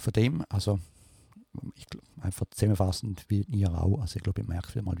von dem. Also, ich glaub, einfach zusammenfassend wie ihr auch. Also, ich glaube, ihr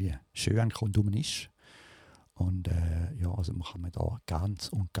merkt wieder mal, wie schön ein Kondom ist. Und ja, also man kann mich da ganz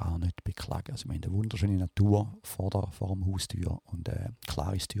und gar nicht beklagen. Also, wir haben eine wunderschöne Natur vor dem Haustür und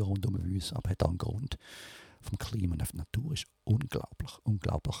klare Tür rund um uns, aber hat auch einen Grund. Vom Klima und die Natur ist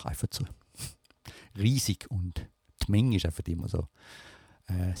unglaublich einfach so riesig und die Menge ist einfach immer so.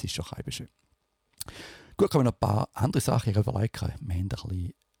 Es ist schon schön. Gut, kommen noch ein paar andere Sachen überlegen. Wir haben ein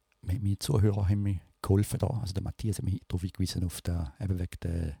bisschen, meine Zuhörer haben mir geholfen da. Also der Matthias hat mich darauf hingewiesen, eben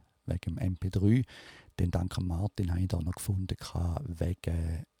wegen dem MP3. Den dank Martin habe ich da noch gefunden,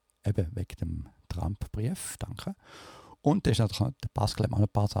 wegen dem Trump-Brief. Danke. Und der Pascal hat mir auch ein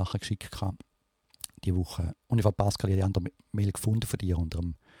paar Sachen geschickt diese Woche. Und ich habe Pascal die andere Mail gefunden von dir unter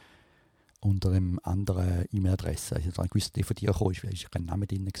einem anderen E-Mail-Adresse. Ich habe gewusst, die von dir kam, weil ich kein Name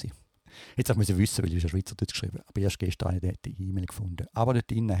drin war. Jetzt musste ich wissen, weil ich Schweizerdeutsch geschrieben habe. Aber erst gestern habe ich die E-Mail gefunden. Aber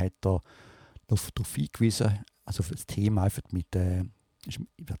dort drin hat er darauf hingewiesen, also auf das Thema einfach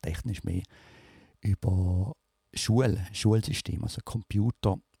über technisch mehr, über Schulsystem, also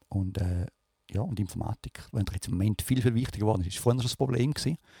Computer und Informatik, wenn jetzt im Moment viel wichtiger geworden ist. Es war vorhin schon das Problem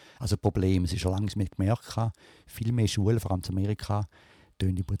gewesen. Also Problem, es ist schon lange nicht mehr gemerkt, viel mehr Schulen, vor allem in Amerika,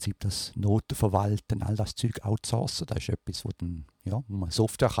 tun im Prinzip das Noten verwalten, all das Zeug outsourcen. Das ist etwas, wo man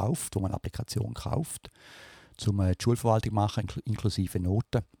Software kauft, wo man eine Applikation kauft, um die Schulverwaltung zu machen, inklusive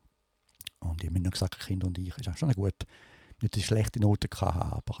Noten. Und ich habe mir noch gesagt, Kinder und ich, ist auch schon gut, nicht eine schlechte Note gehabt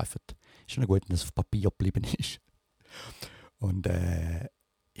haben, aber einfach, ist schon gut, dass es auf Papier geblieben ist. Und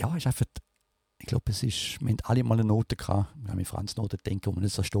ist einfach, ich glaube, wir haben alle mal eine Note gehabt, wir haben mit Franz-Noten gedacht, wo wir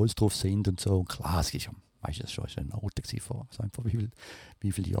nicht so stolz drauf sind und so. Und klar, es ist das schon eine Note vor so einfach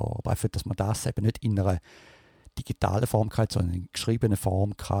wie viele Jahren. Aber einfach, dass man das eben nicht in einer digitalen Form hatte, sondern in einer geschriebenen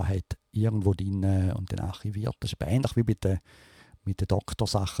Form hat, irgendwo drin und dann archiviert. Das ist ähnlich wie mit den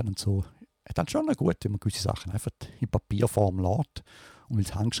Doktorsachen und so. Es ist schon gut, wenn man gewisse Sachen einfach in Papierform lässt. Und weil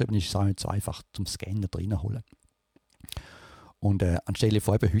es handgeschrieben ist, ist es auch nicht so einfach zum Scannen reinholen. Und anstelle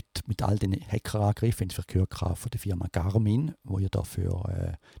von eben heute mit all den Hackerangriffen, ich gehört von der Firma Garmin, wo ja da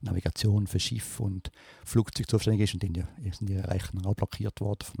für Navigation für Schiff und Flugzeug zuständig ist, und dann sind die Rechner auch blockiert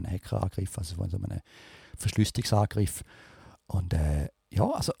worden von einem Hackerangriff, also von so einem Verschlüsselungsangriff. Und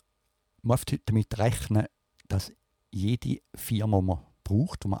also man muss heute damit rechnen, dass jede Firma, die man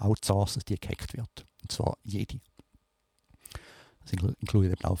braucht, die man outsourcet, die gehackt wird. Und zwar jede. Das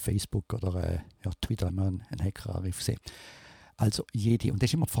inkludiert eben auch Facebook oder Twitter, wenn man einen Hackerangriff sieht. Also jede. Und das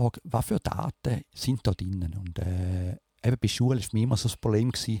ist immer die Frage, was für Daten sind da drinnen? Und eben bei Schulen war für mich immer so das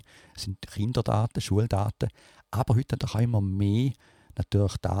Problem gewesen, es sind Kinderdaten, Schuldaten, aber heute auch immer mehr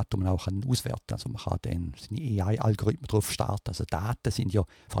natürlich Daten, die man auch auswerten kann. Also man kann dann seine AI-Algorithmen drauf starten. Also Daten sind ja,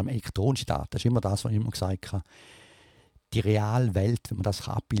 vor allem elektronische Daten, das ist immer das, was ich immer gesagt habe, die reale Welt, wenn man das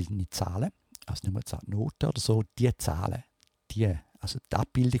abbilden in Zahlen, also nicht mehr Noten oder so, die Zahlen, also die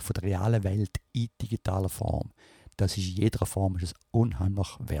Abbildung von der realen Welt in digitaler Form, das ist in jeder Form ist es unheimlich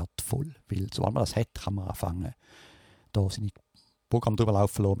wertvoll, weil sobald man das hat, kann man anfangen, da seine Programme drüber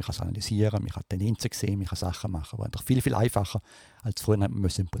laufen lassen, man kann es analysieren, man kann Tendenzen sehen, man kann Sachen machen, aber einfach viel einfacher als früher. Man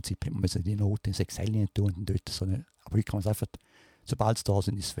müssen im Prinzip die Noten ins Excel tun und dort so eine, aber heute kann man es einfach, sobald es da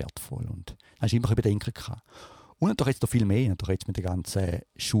sind, ist es wertvoll und dann ist immer ein Bedenken gehabt. Und natürlich jetzt noch viel mehr, natürlich jetzt mit der ganzen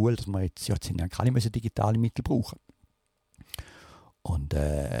Schule, dass man jetzt sind ja alle müssen digitale Mittel brauchen. Und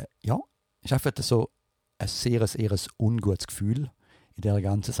ist einfach so ein sehr ungutes Gefühl in dieser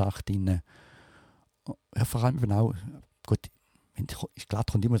ganzen Sache drin. Ja, vor allem eben auch, gut, ist klar,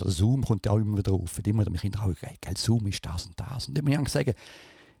 kommt immer der Zoom, kommt ja auch immer wieder auf. Immer meine Kinder auch, geil, Zoom ist das und das. Und dann muss ich sagen,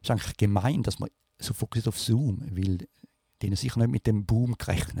 es ist eigentlich gemein, dass man so fokussiert auf Zoom, weil denen sicher nicht mit dem Boom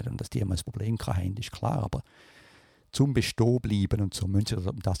gerechnet und dass die immer ein Problem haben, ist klar, aber zum Bestehen bleiben und so müssen sie sich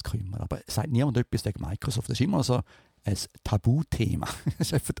um das kümmern. Aber es sagt niemand etwas wegen Microsoft. Das ist immer so ein Tabuthema. Es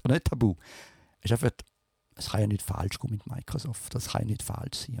ist einfach nicht Tabu. Es kann ja nicht falsch gehen mit Microsoft. Das kann ja nicht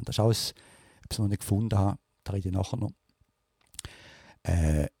falsch sein. Und das ist auch etwas, was ich nicht gefunden habe, da rede ich nachher noch,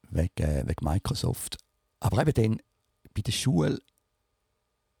 wegen Microsoft. Aber eben dann bei der Schule,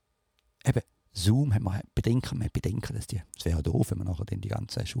 eben Zoom hat man Bedenken, dass es wäre doof, wenn man nachher dann die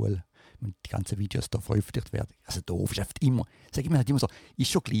ganze Schule, wenn die ganzen Videos da veröffentlicht werden. Also doof ist einfach immer, sage ich mir halt immer so, ist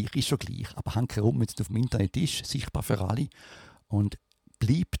schon gleich, aber hängt herum, wenn es auf dem Internet ist, sichtbar für alle und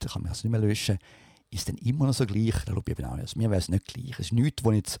bleibt, kann man es nicht mehr löschen, ist dann immer noch so gleich, da glaube ich eben auch, also mir wäre es nicht gleich. Es ist nichts,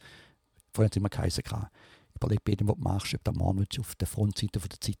 wo jetzt, vorhin hat es immer geheißen, überleg bei dem, was du machst, ob du morgen auf der Frontseite von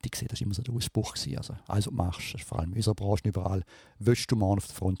der Zeitung sehen, das war immer so der Ausspruch gewesen. Also alles, was du machst, vor allem in unserer Branche überall, willst du morgen auf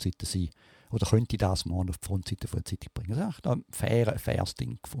der Frontseite sein. oder könnte ich das morgen auf die Frontseite von der Zeitung bringen. Das ist ein faires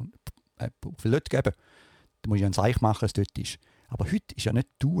Ding gefunden. Für Leute geben, da muss ich ein Zeichen machen, dass es dort ist. Aber heute ist ja nicht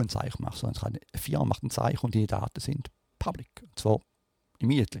du ein Zeichen machen, sondern eine Firma macht ein Zeichen und die Daten sind public. Und zwar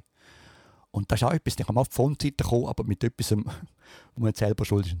immediately. Und das ist auch etwas, da kann man auf die Frontseite kommen, aber mit etwas, wo man jetzt selber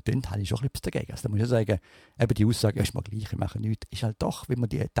schuld ist. Und dann habe ich schon etwas dagegen. Also da muss ich sagen, eben die Aussage, ja, ist mir gleich, ich mache nichts, ist halt doch, wenn man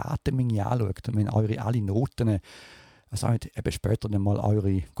die Datenmenge anschaut und wenn eure alle Noten, also eben später dann mal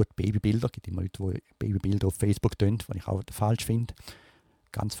eure, gut, Babybilder, es gibt immer Leute, die Babybilder auf Facebook tun, was ich auch falsch finde.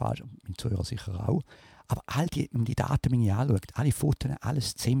 Ganz falsch, mein Zuhörer sicher auch. Aber all die, wenn man die Datenmenge anschaut, alle Fotos,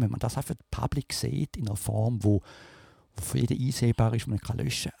 alles zusammen, wenn man das einfach public sieht, in einer Form, wo für jeden einsehbar ist, man kann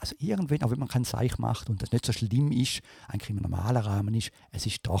löschen. Also irgendwann, auch wenn man kein Zeichen macht und das nicht so schlimm ist, eigentlich im normalen Rahmen ist, es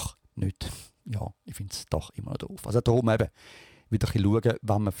ist doch nicht, ja, ich finde es doch immer noch doof. Also darum eben wieder ein bisschen schauen,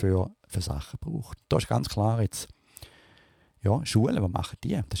 was man für Sachen braucht. Da ist ganz klar jetzt, ja, Schulen, was machen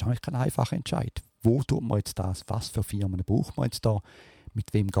die? Das ist eigentlich kein einfacher Entscheid. Wo tut man jetzt das? Was für Firmen braucht man jetzt da?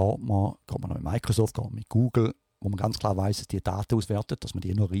 Mit wem geht man? Geht man noch mit Microsoft, geht man mit Google? Wo man ganz klar weiss, dass die Daten auswertet, dass man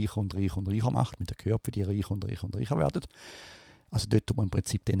die nur reicher und reicher und reicher macht, mit der Körper, die reicher und reicher und reicher werden. Also dort tut man im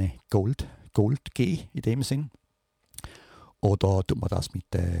Prinzip denen Gold geben, in dem Sinn. Oder tut man das mit,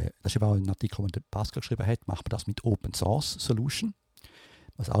 das ist auch ein Artikel, den Pascal geschrieben hat, macht man das mit Open Source Solution,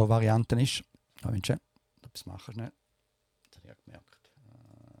 was auch eine Variante ist. Ja, Mensch, das machen wir nicht. Das habe ich gemerkt.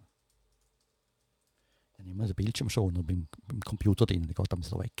 Dann nehmen wir den Bildschirm schon beim Computer drin, der geht dann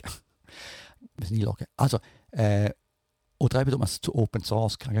so weg. Müssen einloggen. Also, oder eben, wenn man es zu Open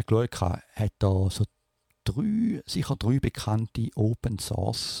Source geschaut hat da so sicher drei bekannte Open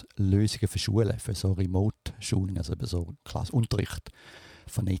Source Lösungen für Schulen, für so Remote-Schulen, also eben so Klassenunterricht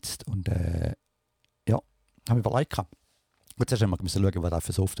vernetzt. Und ja, habe ich überlegt. Gut, zuerst müssen wir schauen, was das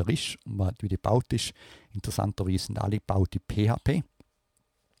für Software ist und wie die gebaut ist. Interessanterweise sind alle gebaut in PHP.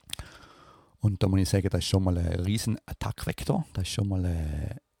 Und da muss ich sagen, das ist schon mal ein riesen Attack-Vektor. Das ist schon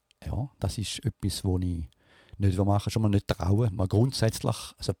mal ja, das ist etwas, wo ich nicht machen, schon mal nicht trauen. Mal grundsätzlich,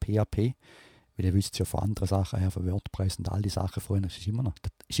 also PHP, weil ihr wisst ja von anderen Sachen her, von WordPress und all die Sachen vorhin, das ist immer noch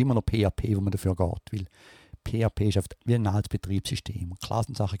PHP, wo man dafür geht, weil PHP ist wie ein altes Betriebssystem. Klar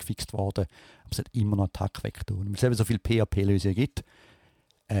sind Sachen gefixt worden, aber es hat immer noch Attack-Vektor. Und weil es eben so viele PHP-Lösungen gibt,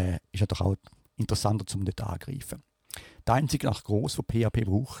 ist es doch auch interessanter, um dort angreifen. Der einzige nach groß, der PHP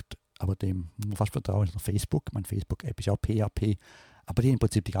braucht, aber dem muss man fast vertrauen, ist Facebook. Meine Facebook-App ist auch PHP. Aber die im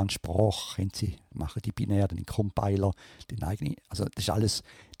Prinzip die ganze Sprache machen die binär, den Compiler, den eigenen. Also das ist alles,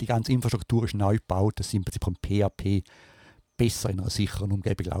 die ganze Infrastruktur ist neu gebaut, dass sie im Prinzip von PHP besser in einer sicheren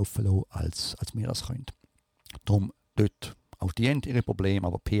Umgebung laufen lassen, als wir das können. Darum dort, auch die haben ihre Probleme,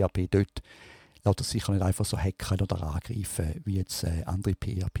 aber PHP dort lässt das sicher nicht einfach so hacken oder angreifen, wie jetzt andere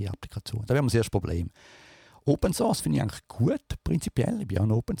PHP-Applikationen. Da wäre das erste Problem. Open Source finde ich eigentlich gut, prinzipiell. Ich bin auch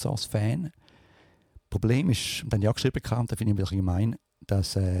ein Open Source-Fan. Problem ist, und dann ja geschrieben kam, da finde ich ein bisschen gemein,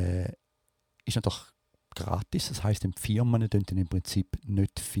 das ist natürlich gratis. Das heisst, die Firmen tun im Prinzip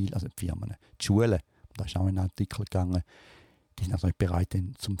nicht viel, also die Firmen, die Schulen, da ist auch ein Artikel gegangen, die sind also nicht bereit,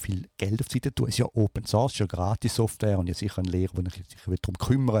 zum viel Geld auf die Seite zu tun. Es ist ja Open Source, es ist ja gratis Software und ja sicher ein Lehrer, der sich darum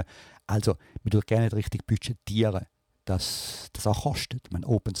kümmern. Also, man tut gerne nicht richtig budgetieren, dass das auch kostet. Ich meine,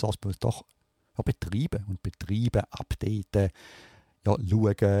 Open Source muss doch auch betreiben und Betriebe updaten, ja,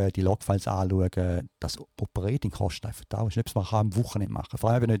 schauen, die Logfiles anschauen, das Operating kostet einfach da. Das ist nichts, was man am Wochenende machen kann.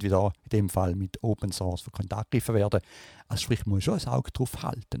 Vor allem nicht wieder in dem Fall mit Open Source, wo angegriffen werden. Also sprich, man muss schon ein Auge drauf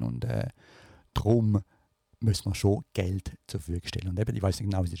halten und darum müssen wir schon Geld zur Verfügung stellen. Und eben, ich weiß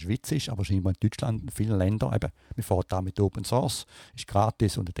nicht genau, wie es in der Schweiz ist, aber scheinbar in Deutschland, in vielen Ländern, eben, wir fahren da mit Open Source, ist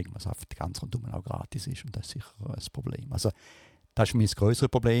gratis und dann denkt man, dass einfach ganz rundum auch gratis ist und das ist sicher ein Problem. Also das ist mir das größere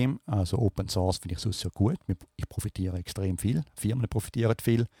Problem. Also Open Source finde ich sonst sehr gut. Ich profitiere extrem viel. Firmen profitieren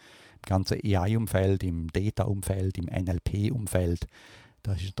viel. Im ganzen AI-Umfeld, im Data-Umfeld, im NLP-Umfeld.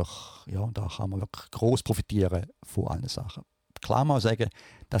 Das ist doch, ja, da kann man wirklich gross profitieren von allen Sachen. Klar muss man sagen,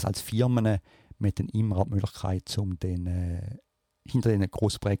 dass als Firmen mit den immer auch die Möglichkeit, hinter den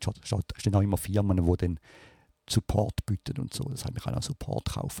grossen Projekten stehen auch immer Firmen, die dann Support bieten und so. Das heißt, man kann auch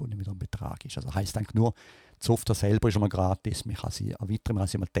Support kaufen, wenn wieder ein Betrag ist. Also das heisst eigentlich nur, die Software selber ist immer gratis, man kann sie erweitern, man kann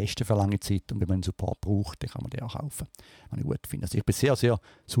sie mal testen für lange Zeit und wenn man einen Support braucht, dann kann man den auch kaufen, was ich gut finde. Also ich bin sehr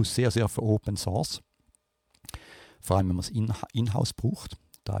für Open Source, vor allem wenn man es in-house braucht,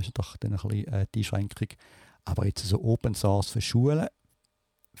 da ist doch dann ein bisschen die Einschränkung. Aber jetzt so Open Source für Schulen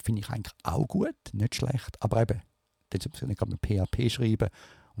finde ich eigentlich auch gut, nicht schlecht, aber eben, dann kann man PHP schreiben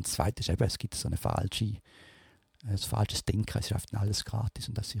und das Zweite ist eben, es gibt so ein falsches Denken, es ist oft alles gratis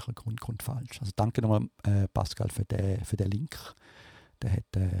und das ist sicher grundfalsch. Also danke nochmal Pascal für den Link. Der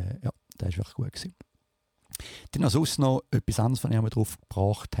ist wirklich gut gewesen. Dann sonst noch etwas anderes, was ich mir drauf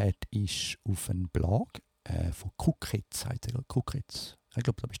gebracht habe, ist auf einen Blog von Cookits. Cookits. Ich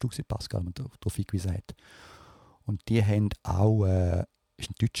glaube, da bist du gewesen, Pascal, der darauf hingewiesen hat. Und die haben auch, ist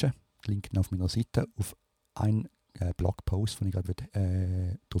ein Deutscher, Link auf meiner Seite, auf einen Blogpost, den ich gerade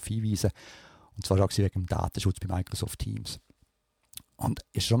darauf hinweisen will. Und zwar auch wegen dem Datenschutz bei Microsoft Teams. Und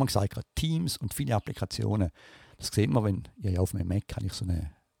ich habe schon mal gesagt, gerade Teams und viele Applikationen, das sieht man, wenn ich auf meinem Mac habe ich so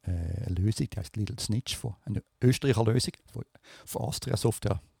eine Lösung, die heißt Little Snitch, eine Österreicher Lösung von Austria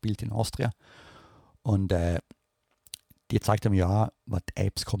Software, Built in Austria. Und die zeigt mir ja, was die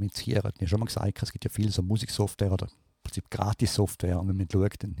Apps kommunizieren. Ich habe schon mal gesagt, es gibt ja viele so Musiksoftware oder im Prinzip Gratis-Software. Und wenn man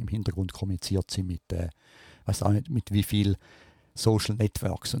schaut, dann im Hintergrund kommuniziert sie mit, weiß auch nicht, mit wie viel Social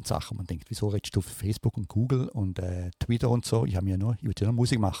Networks und Sachen. Man denkt, wieso redest du auf Facebook und Google und Twitter und so? Ich will ja nur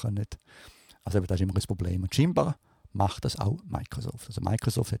Musik machen. Nicht? Also das ist immer das Problem. Und scheinbar macht das auch Microsoft. Also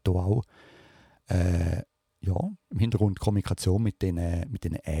Microsoft hat da auch im Hintergrund Kommunikation mit den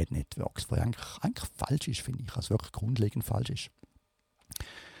Ad-Networks, was eigentlich falsch ist, finde ich. Also wirklich grundlegend falsch ist.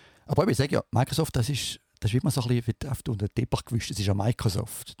 Aber ich sage ja, Microsoft, das ist immer so ein bisschen unter den Teppich gewischt. Das ist ja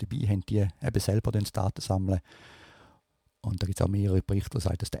Microsoft. Dabei haben die eben selber die Daten sammeln. Und da gibt es auch mehrere Berichte, die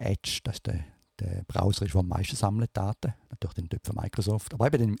sagen, dass der Edge, dass der Browser ist, der am meisten sammelt Daten. Natürlich den dort von Microsoft. Aber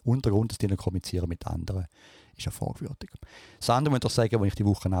eben im Untergrund, dass die dann kommunizieren mit anderen, ist ja fragwürdig. Das andere würde ich sagen, was ich die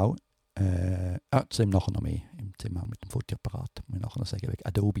Woche auch das sind nachher noch mehr im Zusammenhang mit dem Fotoapparat. Ich nachher noch sagen, wegen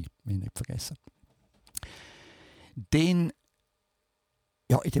Adobe, will ich nicht vergessen. Dann,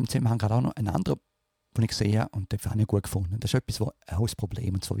 in dem Zusammenhang gerade auch noch ein anderer, den ich sehe, und den habe ich gut gefunden. Das ist etwas, was auch ein Problem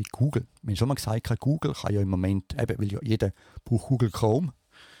ist, und zwar wie Google. Wir haben schon mal gesagt, Google kann ja im Moment, eben, weil ja jeder braucht Google Chrome.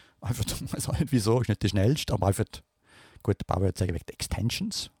 Einfach, ich weiß auch nicht wieso, ist nicht der schnellste, aber einfach, gut, der Bauer würde sagen, wegen der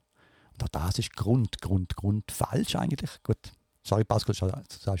Extensions. Und auch das ist Grund falsch eigentlich. Gut, sorry Pascal,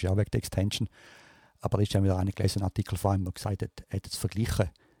 das sagst du ja auch wegen der Extension. Aber ich habe wieder einen gelesen Artikel von einem, der gesagt hat, er hat jetzt verglichen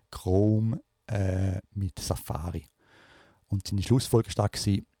Chrome mit Safari. Und seine Schlussfolgerung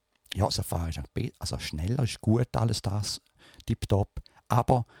war, ja, Safari ist also schneller, ist gut, alles das, tipptopp,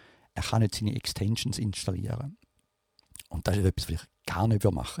 aber er kann nicht seine Extensions installieren. Und das ist etwas, was ich gar nicht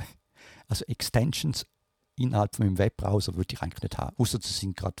machen würde. Also Extensions innerhalb von meinem Webbrowser würde ich eigentlich nicht haben, außer sie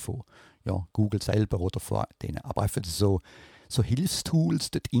sind gerade von Google selber oder von denen. Aber einfach so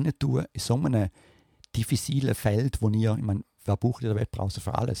Hilfstools dort rein tun, in so einem diffizilen Feld, wo wer braucht den Webbrowser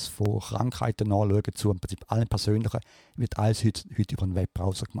für alles, von Krankheiten nachschauen zu im Prinzip allen Persönlichen, wird alles heute über einen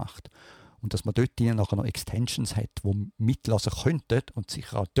Webbrowser gemacht. Und dass man dort nachher noch Extensions hat, die mitlassen könnten und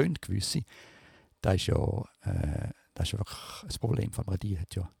sicher auch tönen gewisse, das ist ja wirklich ein Problem. Vor allem die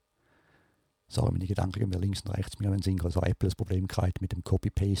hat ja, sorry, meine Gedanken gehen mir links und rechts, mir wenn Sinn, also Apple das Problem gehabt mit dem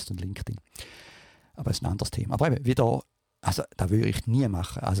Copy-Paste und LinkedIn. Aber das ist ein anderes Thema. Aber eben, wieder, also das würde ich nie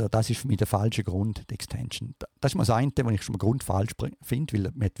machen. Also das ist für mich der falsche Grund, die Extension. Das ist mal das eine, was ich schon mal grundfalsch finde,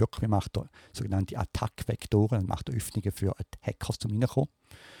 weil man macht da sogenannte Attack-Vektoren, man macht Öffnungen für Hackers zum Reinkommen.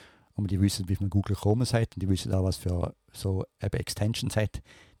 Und die wissen, wie man Google Chrome hat und die wissen auch, was für so eben Extensions hat.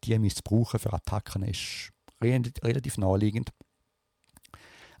 Die missbrauchen für Attacken ist relativ naheliegend.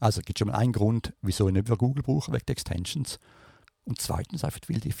 Also gibt es schon mal einen Grund, wieso ich nicht über Google brauche, wegen der Extensions. Und zweitens einfach,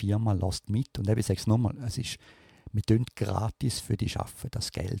 weil die Firma lässt mit. Und ich sage es nochmal, wir tun gratis für die arbeiten,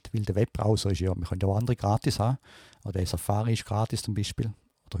 das Geld. Weil der Webbrowser ist ja, wir können ja auch andere gratis haben. Oder der Safari ist gratis zum Beispiel.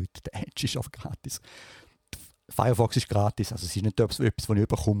 Oder heute der Edge ist auch gratis. Firefox ist gratis. Also es ist nicht etwas, was ich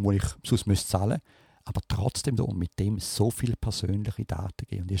bekomme, wo ich sonst zahlen müsste. Aber trotzdem mit dem so viele persönliche Daten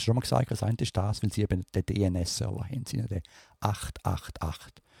geben. Und ich habe schon mal gesagt, das eine ist das, weil sie eben den DNS-Server haben. Sie haben den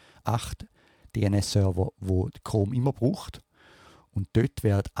 888. 8 DNS-Server, wo Chrome immer braucht. Und dort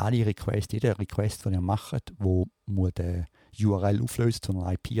werden alle Requests, jeder Request, den ihr macht, wo man die URL auflöst zu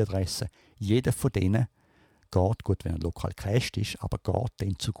einer IP-Adresse, jeder von denen geht, gut, wenn er lokal cached ist, aber geht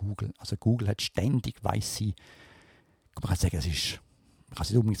dann zu Google. Also Google hat ständig, weiss sie, man kann sagen, man kann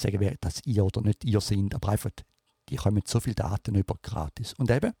nicht unbedingt sagen, wer das ihr oder nicht ihr sind, aber einfach, die kommen so viele Daten über gratis. Und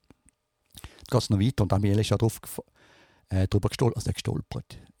eben, jetzt geht es noch weiter, und Daniel ist ja drüber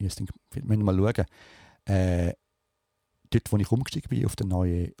gestolpert. Jetzt müssen wir mal schauen. Dort, wo ich umgestiegen bin auf die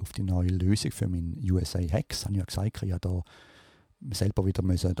neue Lösung für meinen USA Hacks, habe ich ja gesagt, ich da selber wieder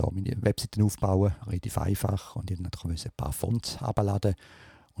müssen da meine Webseiten aufbauen, relativ einfach, und ich musste ein paar Fonts herunterladen.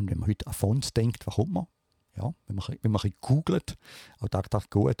 Und wenn man heute an Fonts denkt, was kommt man? Ja, wenn man ein bisschen googelt, auch Tag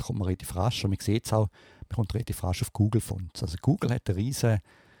gut, kommt man relativ rasch, und man sieht es auch, man kommt relativ rasch auf Google Fonts. Also Google hat einen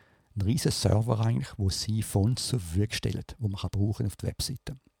riesen Server eigentlich, wo sie Fonts zur Verfügung stellen, die man brauchen auf der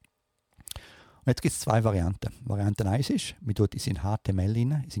Webseite. Und jetzt gibt es zwei Varianten. Variante 1 ist, man tut in sein HTML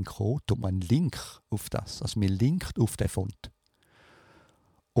rein, in seinen Code, tut man einen Link auf das. Also man linkt auf den Font.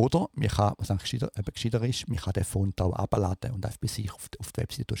 Oder man kann, was eigentlich gescheiter ist, man kann den Font auch abladen und einfach bei sich auf die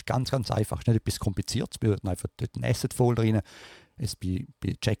Webseite tun. Ganz, ganz einfach. Es ist nicht etwas Kompliziertes. Wir würden einfach dort einen Asset-Folder rein, es bei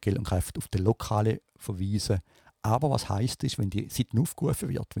Jekyll und kann auf den Lokalen verweisen. Aber was heisst ist, wenn die Seite aufgerufen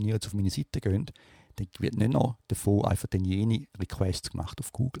wird, wenn ihr jetzt auf meine Seite geht, dann wird nicht noch davon einfach den jene Requests gemacht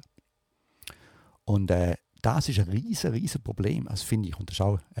auf Google. Und das ist ein riesen Problem, also finde ich. Und das ist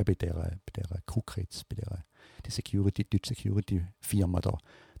auch bei der Cookies, bei der die deutsche Security-Firma da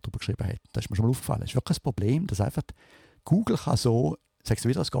drüber geschrieben hat. Das ist mir schon mal aufgefallen. Es ist wirklich ein Problem, dass einfach Google kann so, sagst du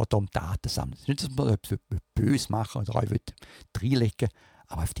wieder, es geht um Daten sammeln. Es ist nicht, dass man etwas böse machen oder auch reinlegen,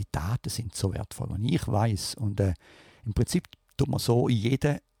 aber die Daten sind so wertvoll. Und ich weiss, und im Prinzip tut man so in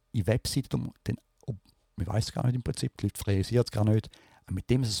jeder Webseite, man weiß es gar nicht im Prinzip, die Leute realisieren es gar nicht, aber mit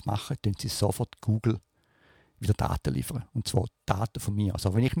dem sie es machen, tun sie sofort Google wieder Daten liefern. Und zwar Daten von mir.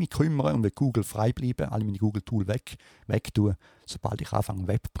 Also wenn ich mich kümmere und mit Google frei bleibe, alle meine Google-Tools weg tue, sobald ich anfange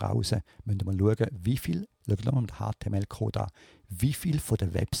Web browsen, müssen wir mal schauen, wie viel, schauen wir mal den HTML-Code an, wie viel von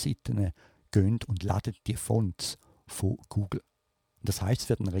den Webseiten gehen und laden die Fonts von Google. Und das heisst, es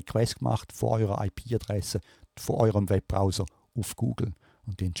wird ein Request gemacht von eurer IP-Adresse, von eurem Webbrowser auf Google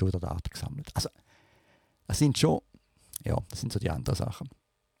und die haben schon wieder Daten gesammelt. Also, das sind so die anderen Sachen.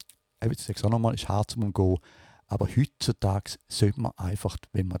 Ich sage es auch nochmal, es ist hart zum Umgehen, aber heutzutage sollte man einfach,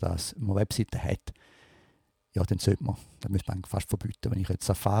 wenn man eine Webseite hat, ja, dann müsste man fast verbieten. Wenn ich jetzt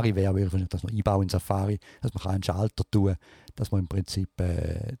Safari wäre, würde ich das noch einbauen in Safari, dass man einen Schalter tun kann, dass man im Prinzip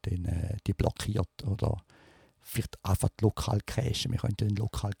die blockiert oder vielleicht einfach lokal cachen. Wir könnten den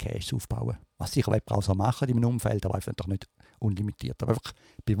lokal Cache aufbauen. Was sicher Webbrowser machen in meinem Umfeld, aber einfach nicht unlimitiert. Aber einfach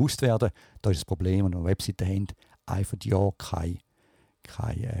bewusst werden, da ist das Problem, wenn wir eine Webseite haben, einfach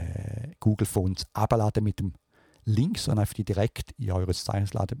keine Google-Fonts abladen mit dem Link, sondern einfach die direkt in eures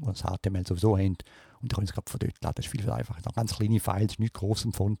Zeichens laden, wo das HTML sowieso habt. Und ihr könnt es gerade von dort laden. Das ist viel einfacher. Noch ganz kleine Files, nicht groß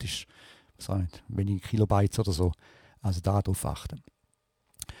im Font, ist nicht, wenige Kilobytes oder so. Also da drauf achten.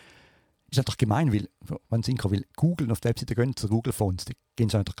 Ist natürlich gemein, weil, weil Google auf die Webseite gehen zu Google Fonts, die gehen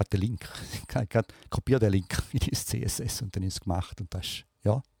sie einfach gerade den Link. Kopiere den Link in das CSS und dann ist es gemacht. Und das ist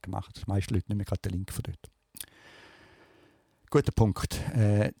gemacht. Die meisten Leute nehmen gerade den Link von dort. Guter Punkt.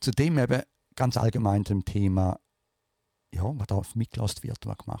 Zudem eben ganz allgemein zum Thema, was da mitgelassen wird,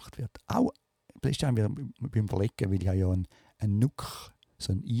 was gemacht wird. Auch beim Überlegen, weil ich habe ja einen NUC,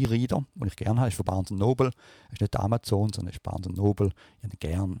 so einen E-Reader, den ich gerne habe, ist von Barnes & Noble. Das ist nicht Amazon, sondern ist Barnes & Noble. Ich habe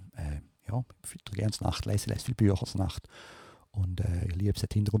gerne, ich gerne zur Nacht lese viele Bücher zur Nacht. Und ich liebe es,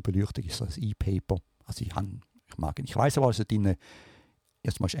 die Hintergrundbeleuchtung ist so ein E-Paper. Also ich mag ihn. Ich weiss aber, also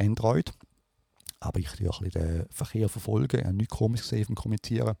erstmal ist Android, aber ich tue ein bisschen den Verkehr verfolgen. Ich habe nichts Komisches gesehen vom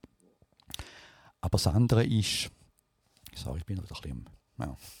Kommunizieren. Aber das andere ist, ich bin noch ein bisschen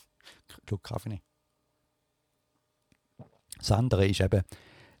Schluck Kaffee nicht. Das andere ist eben,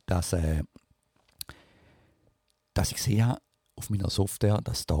 dass ich sehe auf meiner Software,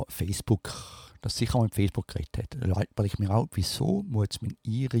 dass da Facebook, dass sicher mal mit Facebook geredet hat. Weil ich mir auch, wieso muss jetzt mein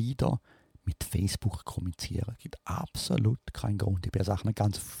E-Reader mit Facebook kommunizieren? Es gibt absolut keinen Grund. Ich bin jetzt auch nicht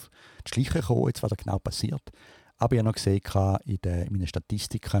ganz auf die Schliche gekommen, jetzt, was da genau passiert. Aber ich habe noch gesehen in meinen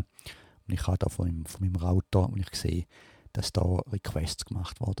Statistiken, und ich habe da von meinem Router, und ich sehe, dass da Requests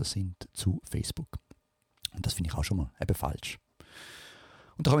gemacht worden sind zu Facebook. Und das finde ich auch schon mal eben falsch.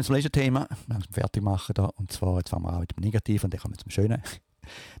 Und dann kommen wir zum letzten Thema, wir müssen fertig machen da, und zwar, jetzt fangen wir an mit dem Negativen, und dann kommen wir zum Schönen.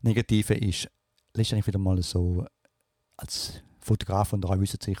 Negative ist letztendlich wieder mal so, als Fotograf, und ihr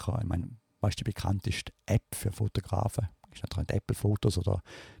wisst sicher, ich meine, was ist die bekannteste App für Fotografen? Ist natürlich Apple Fotos oder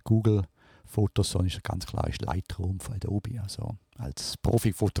Google Fotos, sondern ist ganz klar ist Lightroom von Adobe. Also als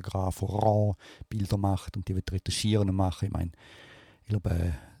Profifotograf, der RAW Bilder macht und die wird retuschieren und machen. Ich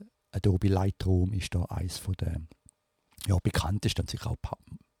glaube, Adobe Lightroom ist da eines von der bekanntesten und sicher auch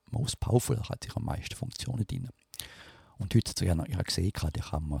most powerful, da hat sich am meisten Funktionen drin. Und heutzutage, ich habe gesehen, da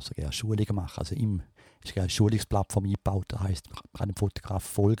kann man sogar Schulungen machen. Also ist eine Schulungsplattform eingebaut, das heisst, man kann dem Fotograf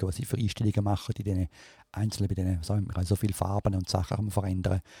folgen, was sie für Einstellungen machen, die den einzelnen, man kann so viele Farben und Sachen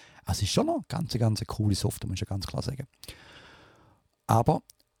verändern. Also es ist schon noch ganz coole Software, muss ich ganz klar sagen. Aber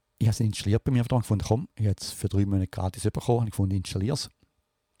ich habe es installiert bei mir und gefunden, komm, ich habe es für 3 Monate gratis bekommen, ich gefunden, installiere es.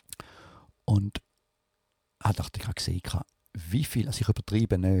 Und ich habe gesehen, wie viel, also ich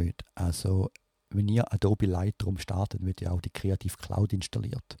übertreibe nicht, also wenn ihr Adobe Lightroom startet, wird ja auch die Creative Cloud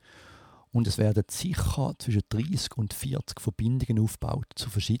installiert. Und es werden sicher zwischen 30 und 40 Verbindungen aufgebaut zu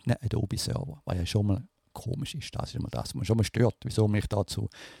verschiedenen Adobe-Servern, was ja schon mal komisch ist. Das ist immer das, was mich schon mal stört. Wieso mich dazu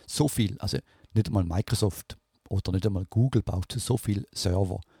so viel, also nicht einmal Microsoft oder nicht einmal Google baut zu so viel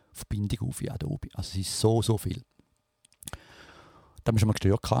Server Verbindungen auf wie Adobe. Also es ist so viel. Da habe ich schon mal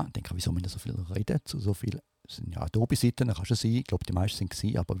gestört. Ich denke, wieso müssen wir so viel reden zu so viel Das sind ja Adobe-Seiten, das kann schon sein. Ich glaube, die meisten sind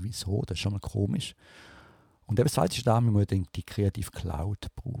gewesen, aber wieso? Das ist schon mal komisch. Und eben das Zweite ist da, wir müssen die Creative Cloud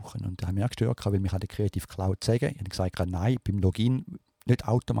brauchen. Und da haben wir auch gestört, weil mich an die Creative Cloud sagen. Ich habe gesagt, nein, beim Login nicht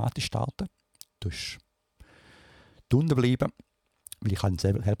automatisch starten. Du musst unten bleiben, weil ich kann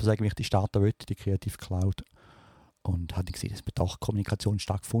selber sagen, wie ich die starten will, die Creative Cloud. Und habe gesehen, dass doch Kommunikation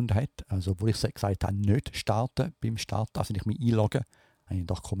stattgefunden hat. Also, obwohl ich gesagt habe, nicht starten beim Starten, also nicht mich einloggen, habe ich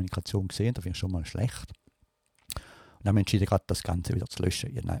doch Kommunikation gesehen. Das finde ich schon mal schlecht. Und dann haben wir entschieden, gerade das Ganze wieder zu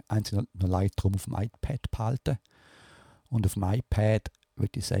löschen. Ich habe einzeln noch Lightroom auf dem iPad behalten. Und auf dem iPad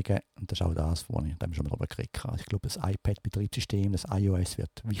würde ich sagen, und das ist auch das, wo ich dann schon mal darüber geredet habe. Ich glaube, das iPad-Betriebssystem, das iOS,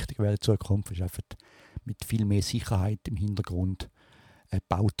 wird wichtiger werden in Zukunft. Es ist einfach mit viel mehr Sicherheit im Hintergrund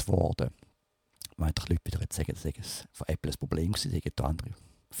gebaut worden. Weil die Leute wieder sagen, das sei von Apple ein Problem gewesen, sagen da andere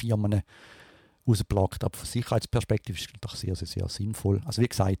Firmen rausgeblockt. Aber von Sicherheitsperspektive ist es doch sehr, sehr, sehr sinnvoll. Also wie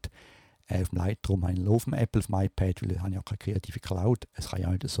gesagt, auf dem Lightroom habe ich auf dem Apple, auf dem iPad, weil ich habe ja keine kreative Cloud. Es kann ja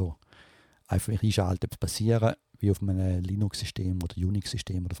nicht so einfach einschalten, etwas passieren, wie auf einem Linux-System oder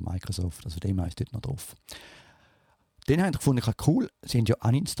Unix-System oder auf Microsoft. Also dem ist dort noch drauf. Den habe ich gefunden, cool. Sie haben ja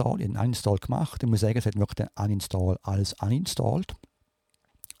uninstall, ich habe einen Uninstall gemacht. Ich muss sagen, es hat wirklich den Uninstall alles uninstalled.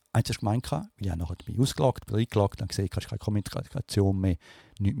 Eins hast du gemeint, weil ich nachher mich ausgeloggt, bin eingeloggt, dann gesehen, keine Kommunikation mehr,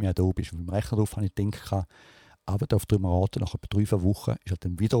 nichts mehr Adobe ist. Auf dem Rechner drauf habe ich gedacht, aber da auf 3 Monate, nach etwa 3-4 Wochen, ist halt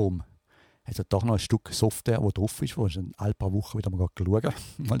dann wiederum, hat es doch noch ein Stück Software, das drauf ist, wo ich in ein paar Wochen wieder mal schauen,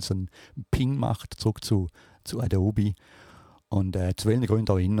 weil es einen Ping macht, zurück zu Adobe. Und zu welchen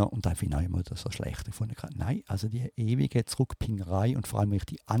Gründen auch immer, und dann finde ich immer das so schlecht gefunden. Nein, also die ewige Zurückpingerei und vor allem, wenn ich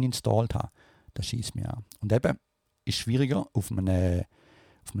die uninstalled habe, das schießt mir an. Und eben, ist schwieriger auf einem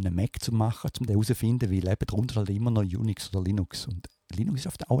Mac zu machen, um den herauszufinden, weil eben darunter halt immer noch Unix oder Linux. Und Linux ist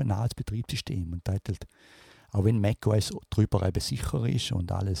oft auch ein nahes Betriebssystem. Und halt, auch wenn macOS darüber eben sicher ist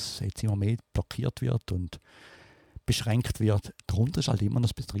und alles jetzt immer mehr blockiert wird und beschränkt wird, darunter ist halt immer noch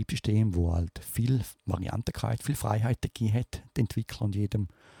das Betriebssystem, wo halt viel Variantenkeit, viel Freiheit gegeben hat, den Entwicklern und jedem.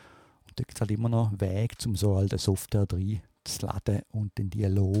 Und da gibt es halt immer noch Wege, um so halt eine Software drin zu laden und den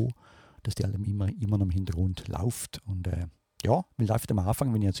Dialog, dass die halt immer noch im Hintergrund läuft. Und ja, weil einfach am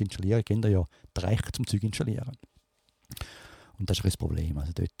Anfang, wenn ich jetzt installiere, könnt ihr ja das Recht zum Zeug installieren. Und das ist das Problem.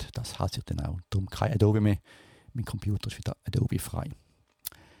 Also dort, das hasse ich dann auch. Darum kein Adobe mehr. Mein Computer ist wieder Adobe frei.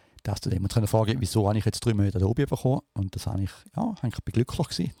 Das zu dem. Und ich fragen, wieso habe ich jetzt 3 Monate Adobe bekommen? Und das habe ich, ja, eigentlich bin glücklich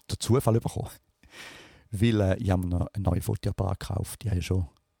gewesen, der Zufall bekommen. Weil ich habe mir noch einen neuen Fotoapparat gekauft. Ich habe ja schon,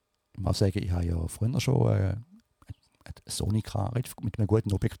 ich muss sagen, ich habe ja früher schon eine Sony gehabt, mit einem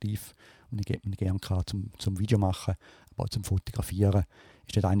guten Objektiv. Und ich mir gerne zum Video machen, aber auch zum Fotografieren.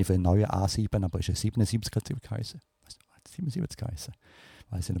 Ist nicht eine von den neuen A7, aber ist ein 77 geheißen. 77 geheißen.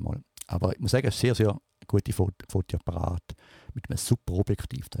 Weiß ich nicht mal. Aber ich muss sagen, sehr, sehr gute Fotoapparat mit einem super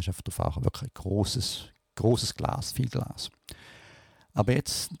Objektiv. Das ist einfach auch wirklich ein grosses Glas, viel Glas. Aber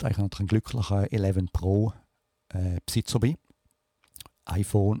jetzt, da ich noch ein glücklicher 11 Pro Besitzer bin,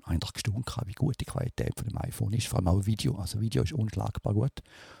 iPhone, eigentlich gestaunt, wie gut die Qualität von dem iPhone ist, vor allem auch Video. Also Video ist unschlagbar gut.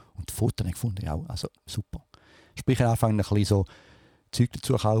 Und die Fotos habe ich gefunden, ja, also super. Sprich, ich anfange ein bisschen so Zeug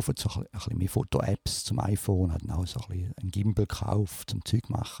dazu kaufen, so ein bisschen mehr Foto-Apps zum iPhone, hat dann auch so ein bisschen einen Gimbal gekauft, zum Zeug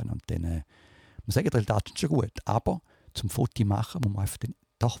machen und dann, man sagt, die Resultate sind schon gut, aber zum Foto machen muss man einfach dann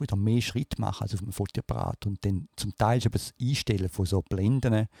doch wieder mehr Schritt machen als auf einem Fotoapparat und dann zum Teil ist das Einstellen von so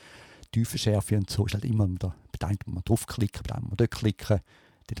Blenden, Tiefenschärfe und so, ist halt immer wieder, bedeutet man draufklicken, bedeutet man dort klicken,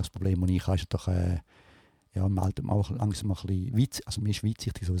 dann das Problem, das ich habe, ist doch ja, im Alter auch langsam ein bisschen weitsichtig, also mir ist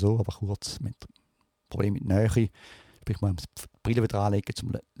weitsichtig sowieso, aber kurz mit Problem mit Nähe. Sprich, man muss die Brille wieder anlegen,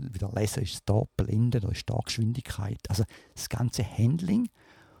 um wieder lesen, ist es da Blenden, da ist da Geschwindigkeit. Also das ganze Handling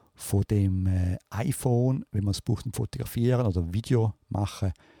von dem iPhone, wenn man es braucht zum Fotografieren oder Video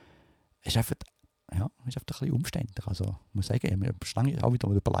machen, ist einfach, ja, ist einfach ein bisschen umständlich. Also ich muss sagen, ich habe mir auch wieder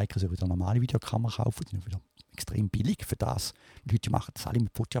überlegt, dass ich wieder eine normale Videokamera kaufe, die sind wieder extrem billig für das. Die Leute machen das alle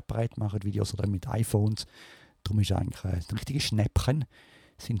mit Fotoapparat, machen Videos oder mit iPhones. Darum ist eigentlich ein richtiges Schnäppchen,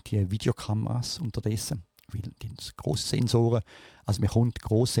 sind die Videokameras unterdessen. Weil die grosse Sensoren, also man kommt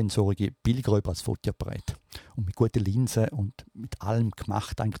Grosssensoren billiger rüber als Fotoapparat. Und mit guten Linsen und mit allem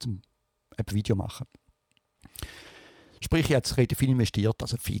gemacht, eigentlich zum Video machen. Sprich, ich habe jetzt relativ viel investiert,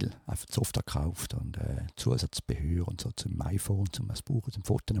 also viel, einfach Software gekauft und Zusatzbehör und so zum iPhone, zum Buchen, zum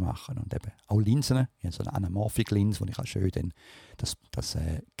Fotos machen und eben auch Linsen. Ich habe so eine Anamorphic-Linse, wo ich auch schön dann das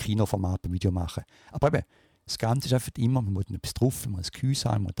Kinoformat beim Video machen. Aber eben, das Ganze ist einfach immer, man muss etwas drauf, man muss ein Gehäuse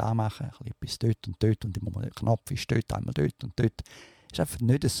haben, man muss da machen, etwas dort und dann muss man einen Knopf ist dort, einmal dort und dort. Es ist einfach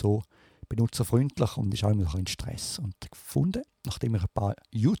nicht so benutzerfreundlich und ist auch immer ein Stress. Und gefunden, nachdem ich ein paar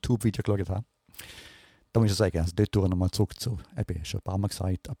YouTube-Videos geschaut habe, da muss ich sagen, also dort nochmal zurück zu, eben, schon ein paar Mal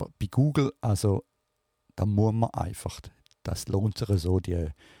gesagt, aber bei Google, also da muss man einfach, das lohnt sich so, die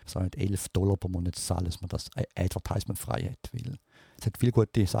 $11 pro Monat zu zahlen, dass man das Advertisement frei hat. Weil es hat viele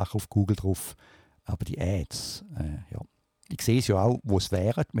gute Sachen auf Google drauf, aber die Ads, ja. Ich sehe es ja auch, wo es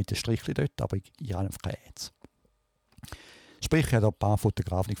wäre, mit den Strichen dort, aber ich habe einfach keine Ads. Sprich, ich habe ein paar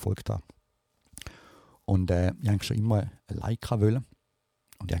Fotografen gefolgt. Und ich habe schon immer eine Leica wollen.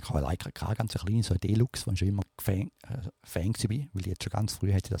 Und ich habe eine Leica gehabt, ganz klein, so ein Deluxe, wo ich schon immer Fan war, weil jetzt schon ganz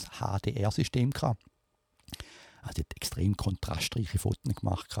früh hatte das HDR-System gehabt. Also die hat extrem kontrastreiche Fotos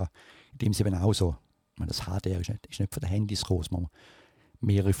gemacht. In dem sie eben auch so, ich meine, das HDR ist nicht von den Handys groß, man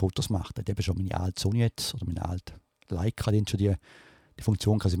mehrere Fotos macht. Da hat eben schon meine alte Sony jetzt, oder meine alte Leica, die schon die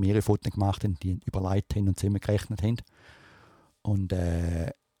Funktion, dass sie mehrere Fotos gemacht haben, die überleitet haben und zusammengerechnet haben. Und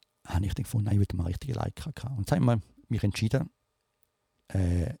habe ich dann gefunden, ich würde mal eine richtige Leica haben. Und jetzt haben wir mich entschieden,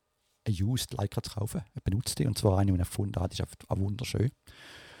 eine used Leica zu kaufen, eine benutzte, und zwar eine, die ich gefunden habe, die ist auch wunderschön.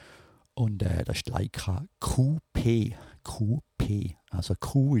 Und das ist die Leica QP. QP. Also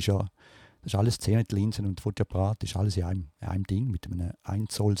Q ist ja, das ist alles 10 Linsen und Fotoapparat, das ist alles in einem Ding mit einem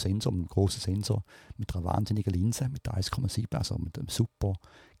 1 Zoll Sensor, einem grossen Sensor, mit einer wahnsinnigen Linse, mit 1,7, also mit einem super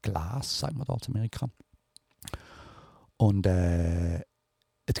Glas, sagen wir da in Amerika. Und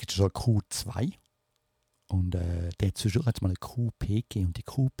jetzt gibt es schon eine Q2. Und der hat zwischendurch jetzt mal eine QP gegeben. Und die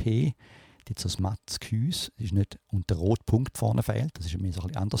QP, die hat so ein mattes Gehäuse, ist nicht, und der rote Punkt vorne fehlt. Das ist mehr so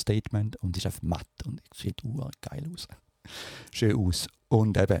ein Understatement und ist einfach matt. Und es sieht geil aus. Schön aus.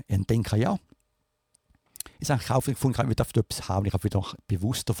 Und eben, ich denke, ja, ich habe gefunden, ich darf etwas haben. Ich habe wieder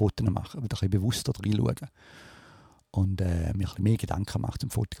bewusster Fotos machen, wieder ein bisschen bewusster reinschauen. Und mir ein bisschen mehr Gedanken machen zum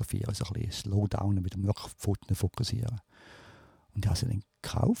Fotografieren. Also ein bisschen Slowdown, mit dem wirklich Fotos fokussieren. Und ich habe sie dann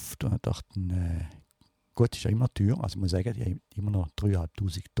gekauft und dachte, gut, ist ja immer teuer. Also ich muss sagen, ich habe immer noch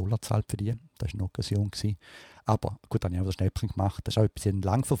 $3'500 gezahlt für die. Das war eine Occasion gewesen. Aber gut, dann habe ich auch das Schnäppchen gemacht. Das ist auch etwas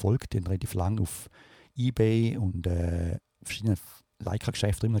lang verfolgt. Die haben relativ lang auf eBay und verschiedene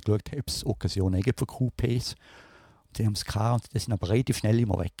Leica-Geschäfte immer geschaut, ob es Occasionen gibt für QPs. Und sie haben es gehabt und die sind aber relativ schnell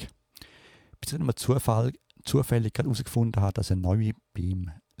immer weg. Bis ich dann mal zufällig herausgefunden habe, dass eine neue beim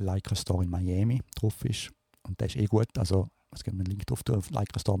Leica Store in Miami drauf ist. Und der ist gut. Also, es gibt einen Link drauf auf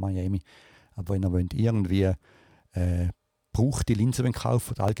Leica Store Miami. Aber wenn ihr irgendwie brauchte Linsen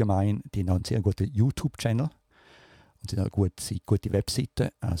kaufen oder allgemein, die haben einen sehr guten YouTube-Channel und sie haben eine gute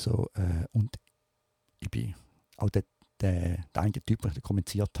Webseite. Also, und ich bin auch der eine Typ, den ich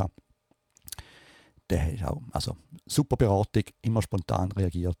kommentiert habe, der ist auch super Beratung, immer spontan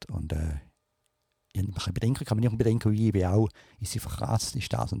reagiert und ich habe Bedenken, kann man nicht bedenken, wie ich auch, ist sie verkratzt,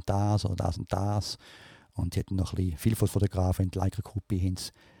 ist das und das oder das und das. Und sie hatten noch ein bisschen, viele von Fotografen in der Leica-Gruppe,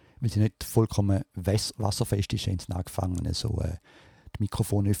 weil sie nicht vollkommen wasserfest ist, haben sie angefangen, so die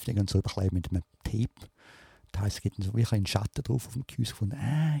Mikrofonöffnungen so überkleben mit einem Tape. Das heisst, es gibt so wirklich einen Schatten drauf auf dem Gehäuse gefunden,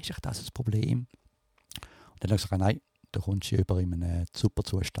 ist echt das Problem? Und dann habe ich gesagt, nein, da kommst du über in einem super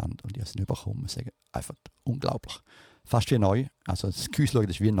Zustand. Und ich habe es nicht bekommen. Ich sage, einfach unglaublich. Fast wie neu. Also das Gehäuse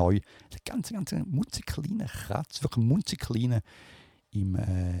ist wie neu. Ganz munzig kleiner Kratz, wirklich munzig kleiner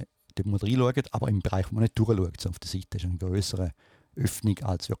dort man reinschaut, aber im Bereich, wo man nicht durchschaut. So auf der Seite ist eine größere Öffnung,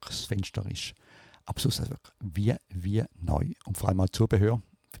 als wirklich das Fenster ist. Aber sonst ist es wirklich wie neu. Und vor allem auch Zubehör.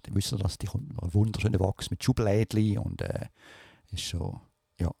 Dann wissen wir, dass die eine wunderschöne Box mit Schublädchen und ist schon,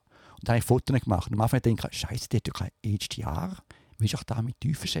 ja. Und dann habe ich Fotos gemacht. Und am Anfang denke ich, Scheiße, die hat ja kein HDR. Wie ist auch da mit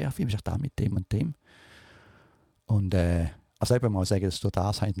Tiefenschärfe? Wie ist auch da mit dem und dem? Und also eben mal sagen, dass durch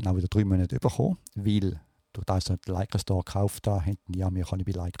das haben dann auch wieder 3 Monate bekommen, weil durch das ich den Leica Store gekauft habe, haben die mir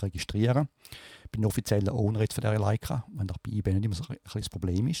bei Leica registrieren. Ich bin offizieller Owner jetzt von dieser Leica, wenn auch bei eBay nicht immer so ein das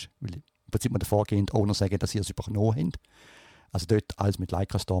Problem ist, weil im Prinzip der vorgehende Owner sagen, dass sie es übernommen haben. Also dort alles mit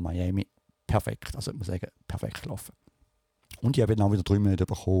Leica Store Miami perfekt, also ich muss sagen, perfekt gelaufen. Und ich habe dann auch wieder 3 Monate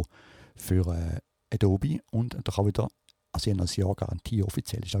bekommen für Adobe und da kann wieder, also ich habe ein Jahr Garantie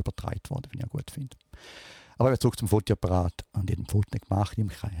offiziell, ist auch übertragen worden, wenn ich auch gut finde. Aber zurück zum Fotoapparat und ich habe ein Foto gemacht. Ich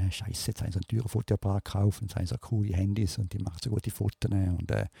habe gedacht, Scheiße, jetzt haben sie einen teuren Fotoapparat gekauft und jetzt haben sie so coole Handys und die machen so gute Fotos.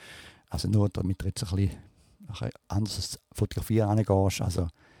 Und, also nur damit du jetzt ein bisschen anders fotografieren angehst. Also,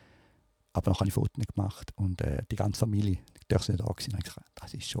 aber noch habe ich Fotos gemacht und die ganze Familie, die sind da gewesen, und ich gesagt,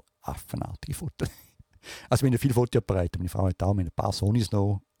 das ist schon affenartige Fotos. Also wir haben viele Fotoapparate, meine Frau hat da ein paar Sonys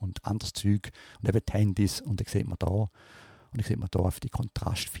noch und anderes Zeug und eben die Handys und dann sieht man da und ich sehe man da auf die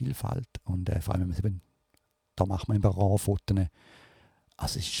Kontrastvielfalt und vor allem, wenn man eben da macht man ein paar RAW-Fotos.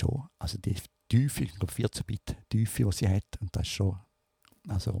 Also es ist schon, also die Tiefe, ich glaube 14-Bit Tiefe, die sie hat, und das ist schon,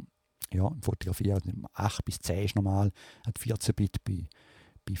 also ja, im Fotografieren 8 bis 10 ist normal, hat 14-Bit bei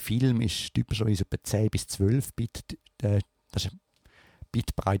Film ist typischerweise etwa 10 bis 12-Bit, das ist eine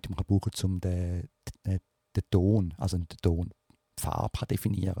Bitbreite, die man brauchen, um den Ton, also den Ton, die Farbe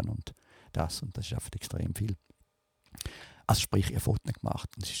definieren und Und das ist einfach extrem viel. Also sprich, ich habe Fotos gemacht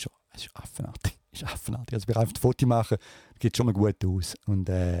und es ist affenartig. Also wir einfach ein Foto machen, geht schon mal gut aus. Und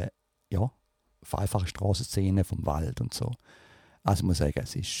ja, einfache Strassenszenen vom Wald und so. Also ich muss sagen,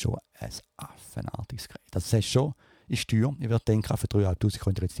 es ist schon ein affenartiges Gerät. Also es ist schon, ist teuer. Ich würde denken, für 3'500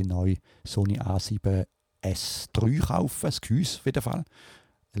 könnt ihr jetzt die neue Sony A7S3 kaufen, das Gehäuse auf jeden Fall.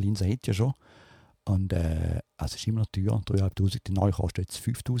 Eine Linse hat ja schon. Und also es ist immer noch teuer, 3'500, die neue kostet jetzt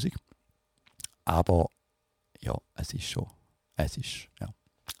 5'000. Aber ja, es ist, ja.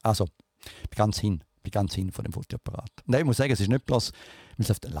 Also, ich bin ganz hin von dem Fotoapparat. Und ich muss sagen, es ist nicht bloß, weil es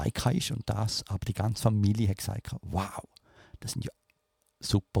auf der Leica ist und das, aber die ganze Familie hat gesagt, wow, das sind ja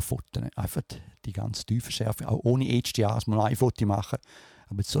super Fotos. Einfach die ganz tiefe Schärfe, auch ohne HDR, dass man nur ein Foto machen,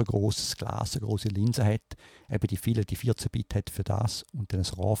 aber jetzt so ein grosses Glas, eine grosse Linse hat, eben die 14-Bit hat für das und dann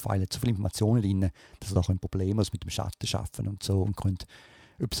das RAW-File hat so viele Informationen drin, dass er auch ein Problem hat mit dem Schatten schaffen und so und könnt,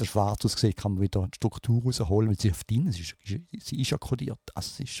 ob es schwarz aussieht, kann man wieder die Struktur rausholen, weil sie auf drin sie ist ja kodiert. Also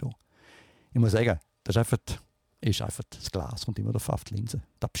es ist schon, ich muss sagen, das ist einfach das Glas und immer auf die Linse.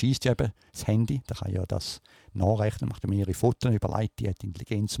 Da beschießt ja eben das Handy, da kann ja das nachrechnen, macht mehrere Fotos, überleitet die hat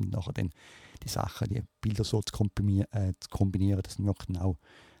Intelligenz, um nachher dann die Sachen, die Bilder so zu kombinieren, dass man auch genau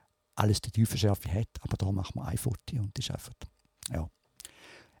alles die Tiefenschärfe hat, aber da macht man ein Foto und das ist einfach, ja,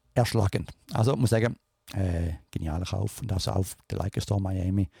 erschlagend. Also ich muss sagen, genialer Kauf und also auf der Leica Store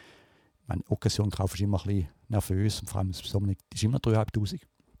Miami. Meine Occasion-Kauf ist immer ein bisschen nervös und vor allem ist immer 3'500.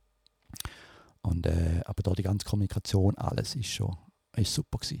 Und, aber da die ganze Kommunikation, alles ist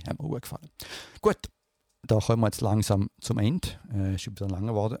super gewesen, hat mir gut gefallen. Gut, da kommen wir jetzt langsam zum Ende. Ist ein bisschen lang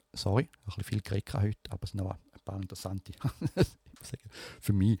geworden, sorry, ein bisschen viel geredet heute, aber es sind noch ein paar interessante,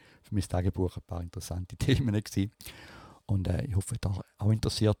 für mein Tagebuch ein paar interessante Themen gewesen. Und ich hoffe, da auch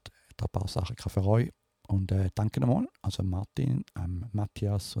interessiert, da ein paar Sachen für euch. Und danke nochmal, also Martin,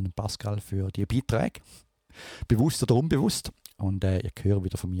 Matthias und Pascal für die Beiträge. Bewusst oder unbewusst. Und ihr hört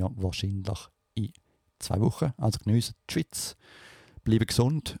wieder von mir wahrscheinlich in 2 Wochen. Also genießt die Schweiz, bleibt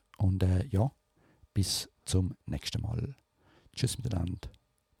gesund und ja, bis zum nächsten Mal. Tschüss miteinander.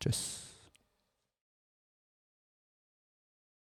 Tschüss.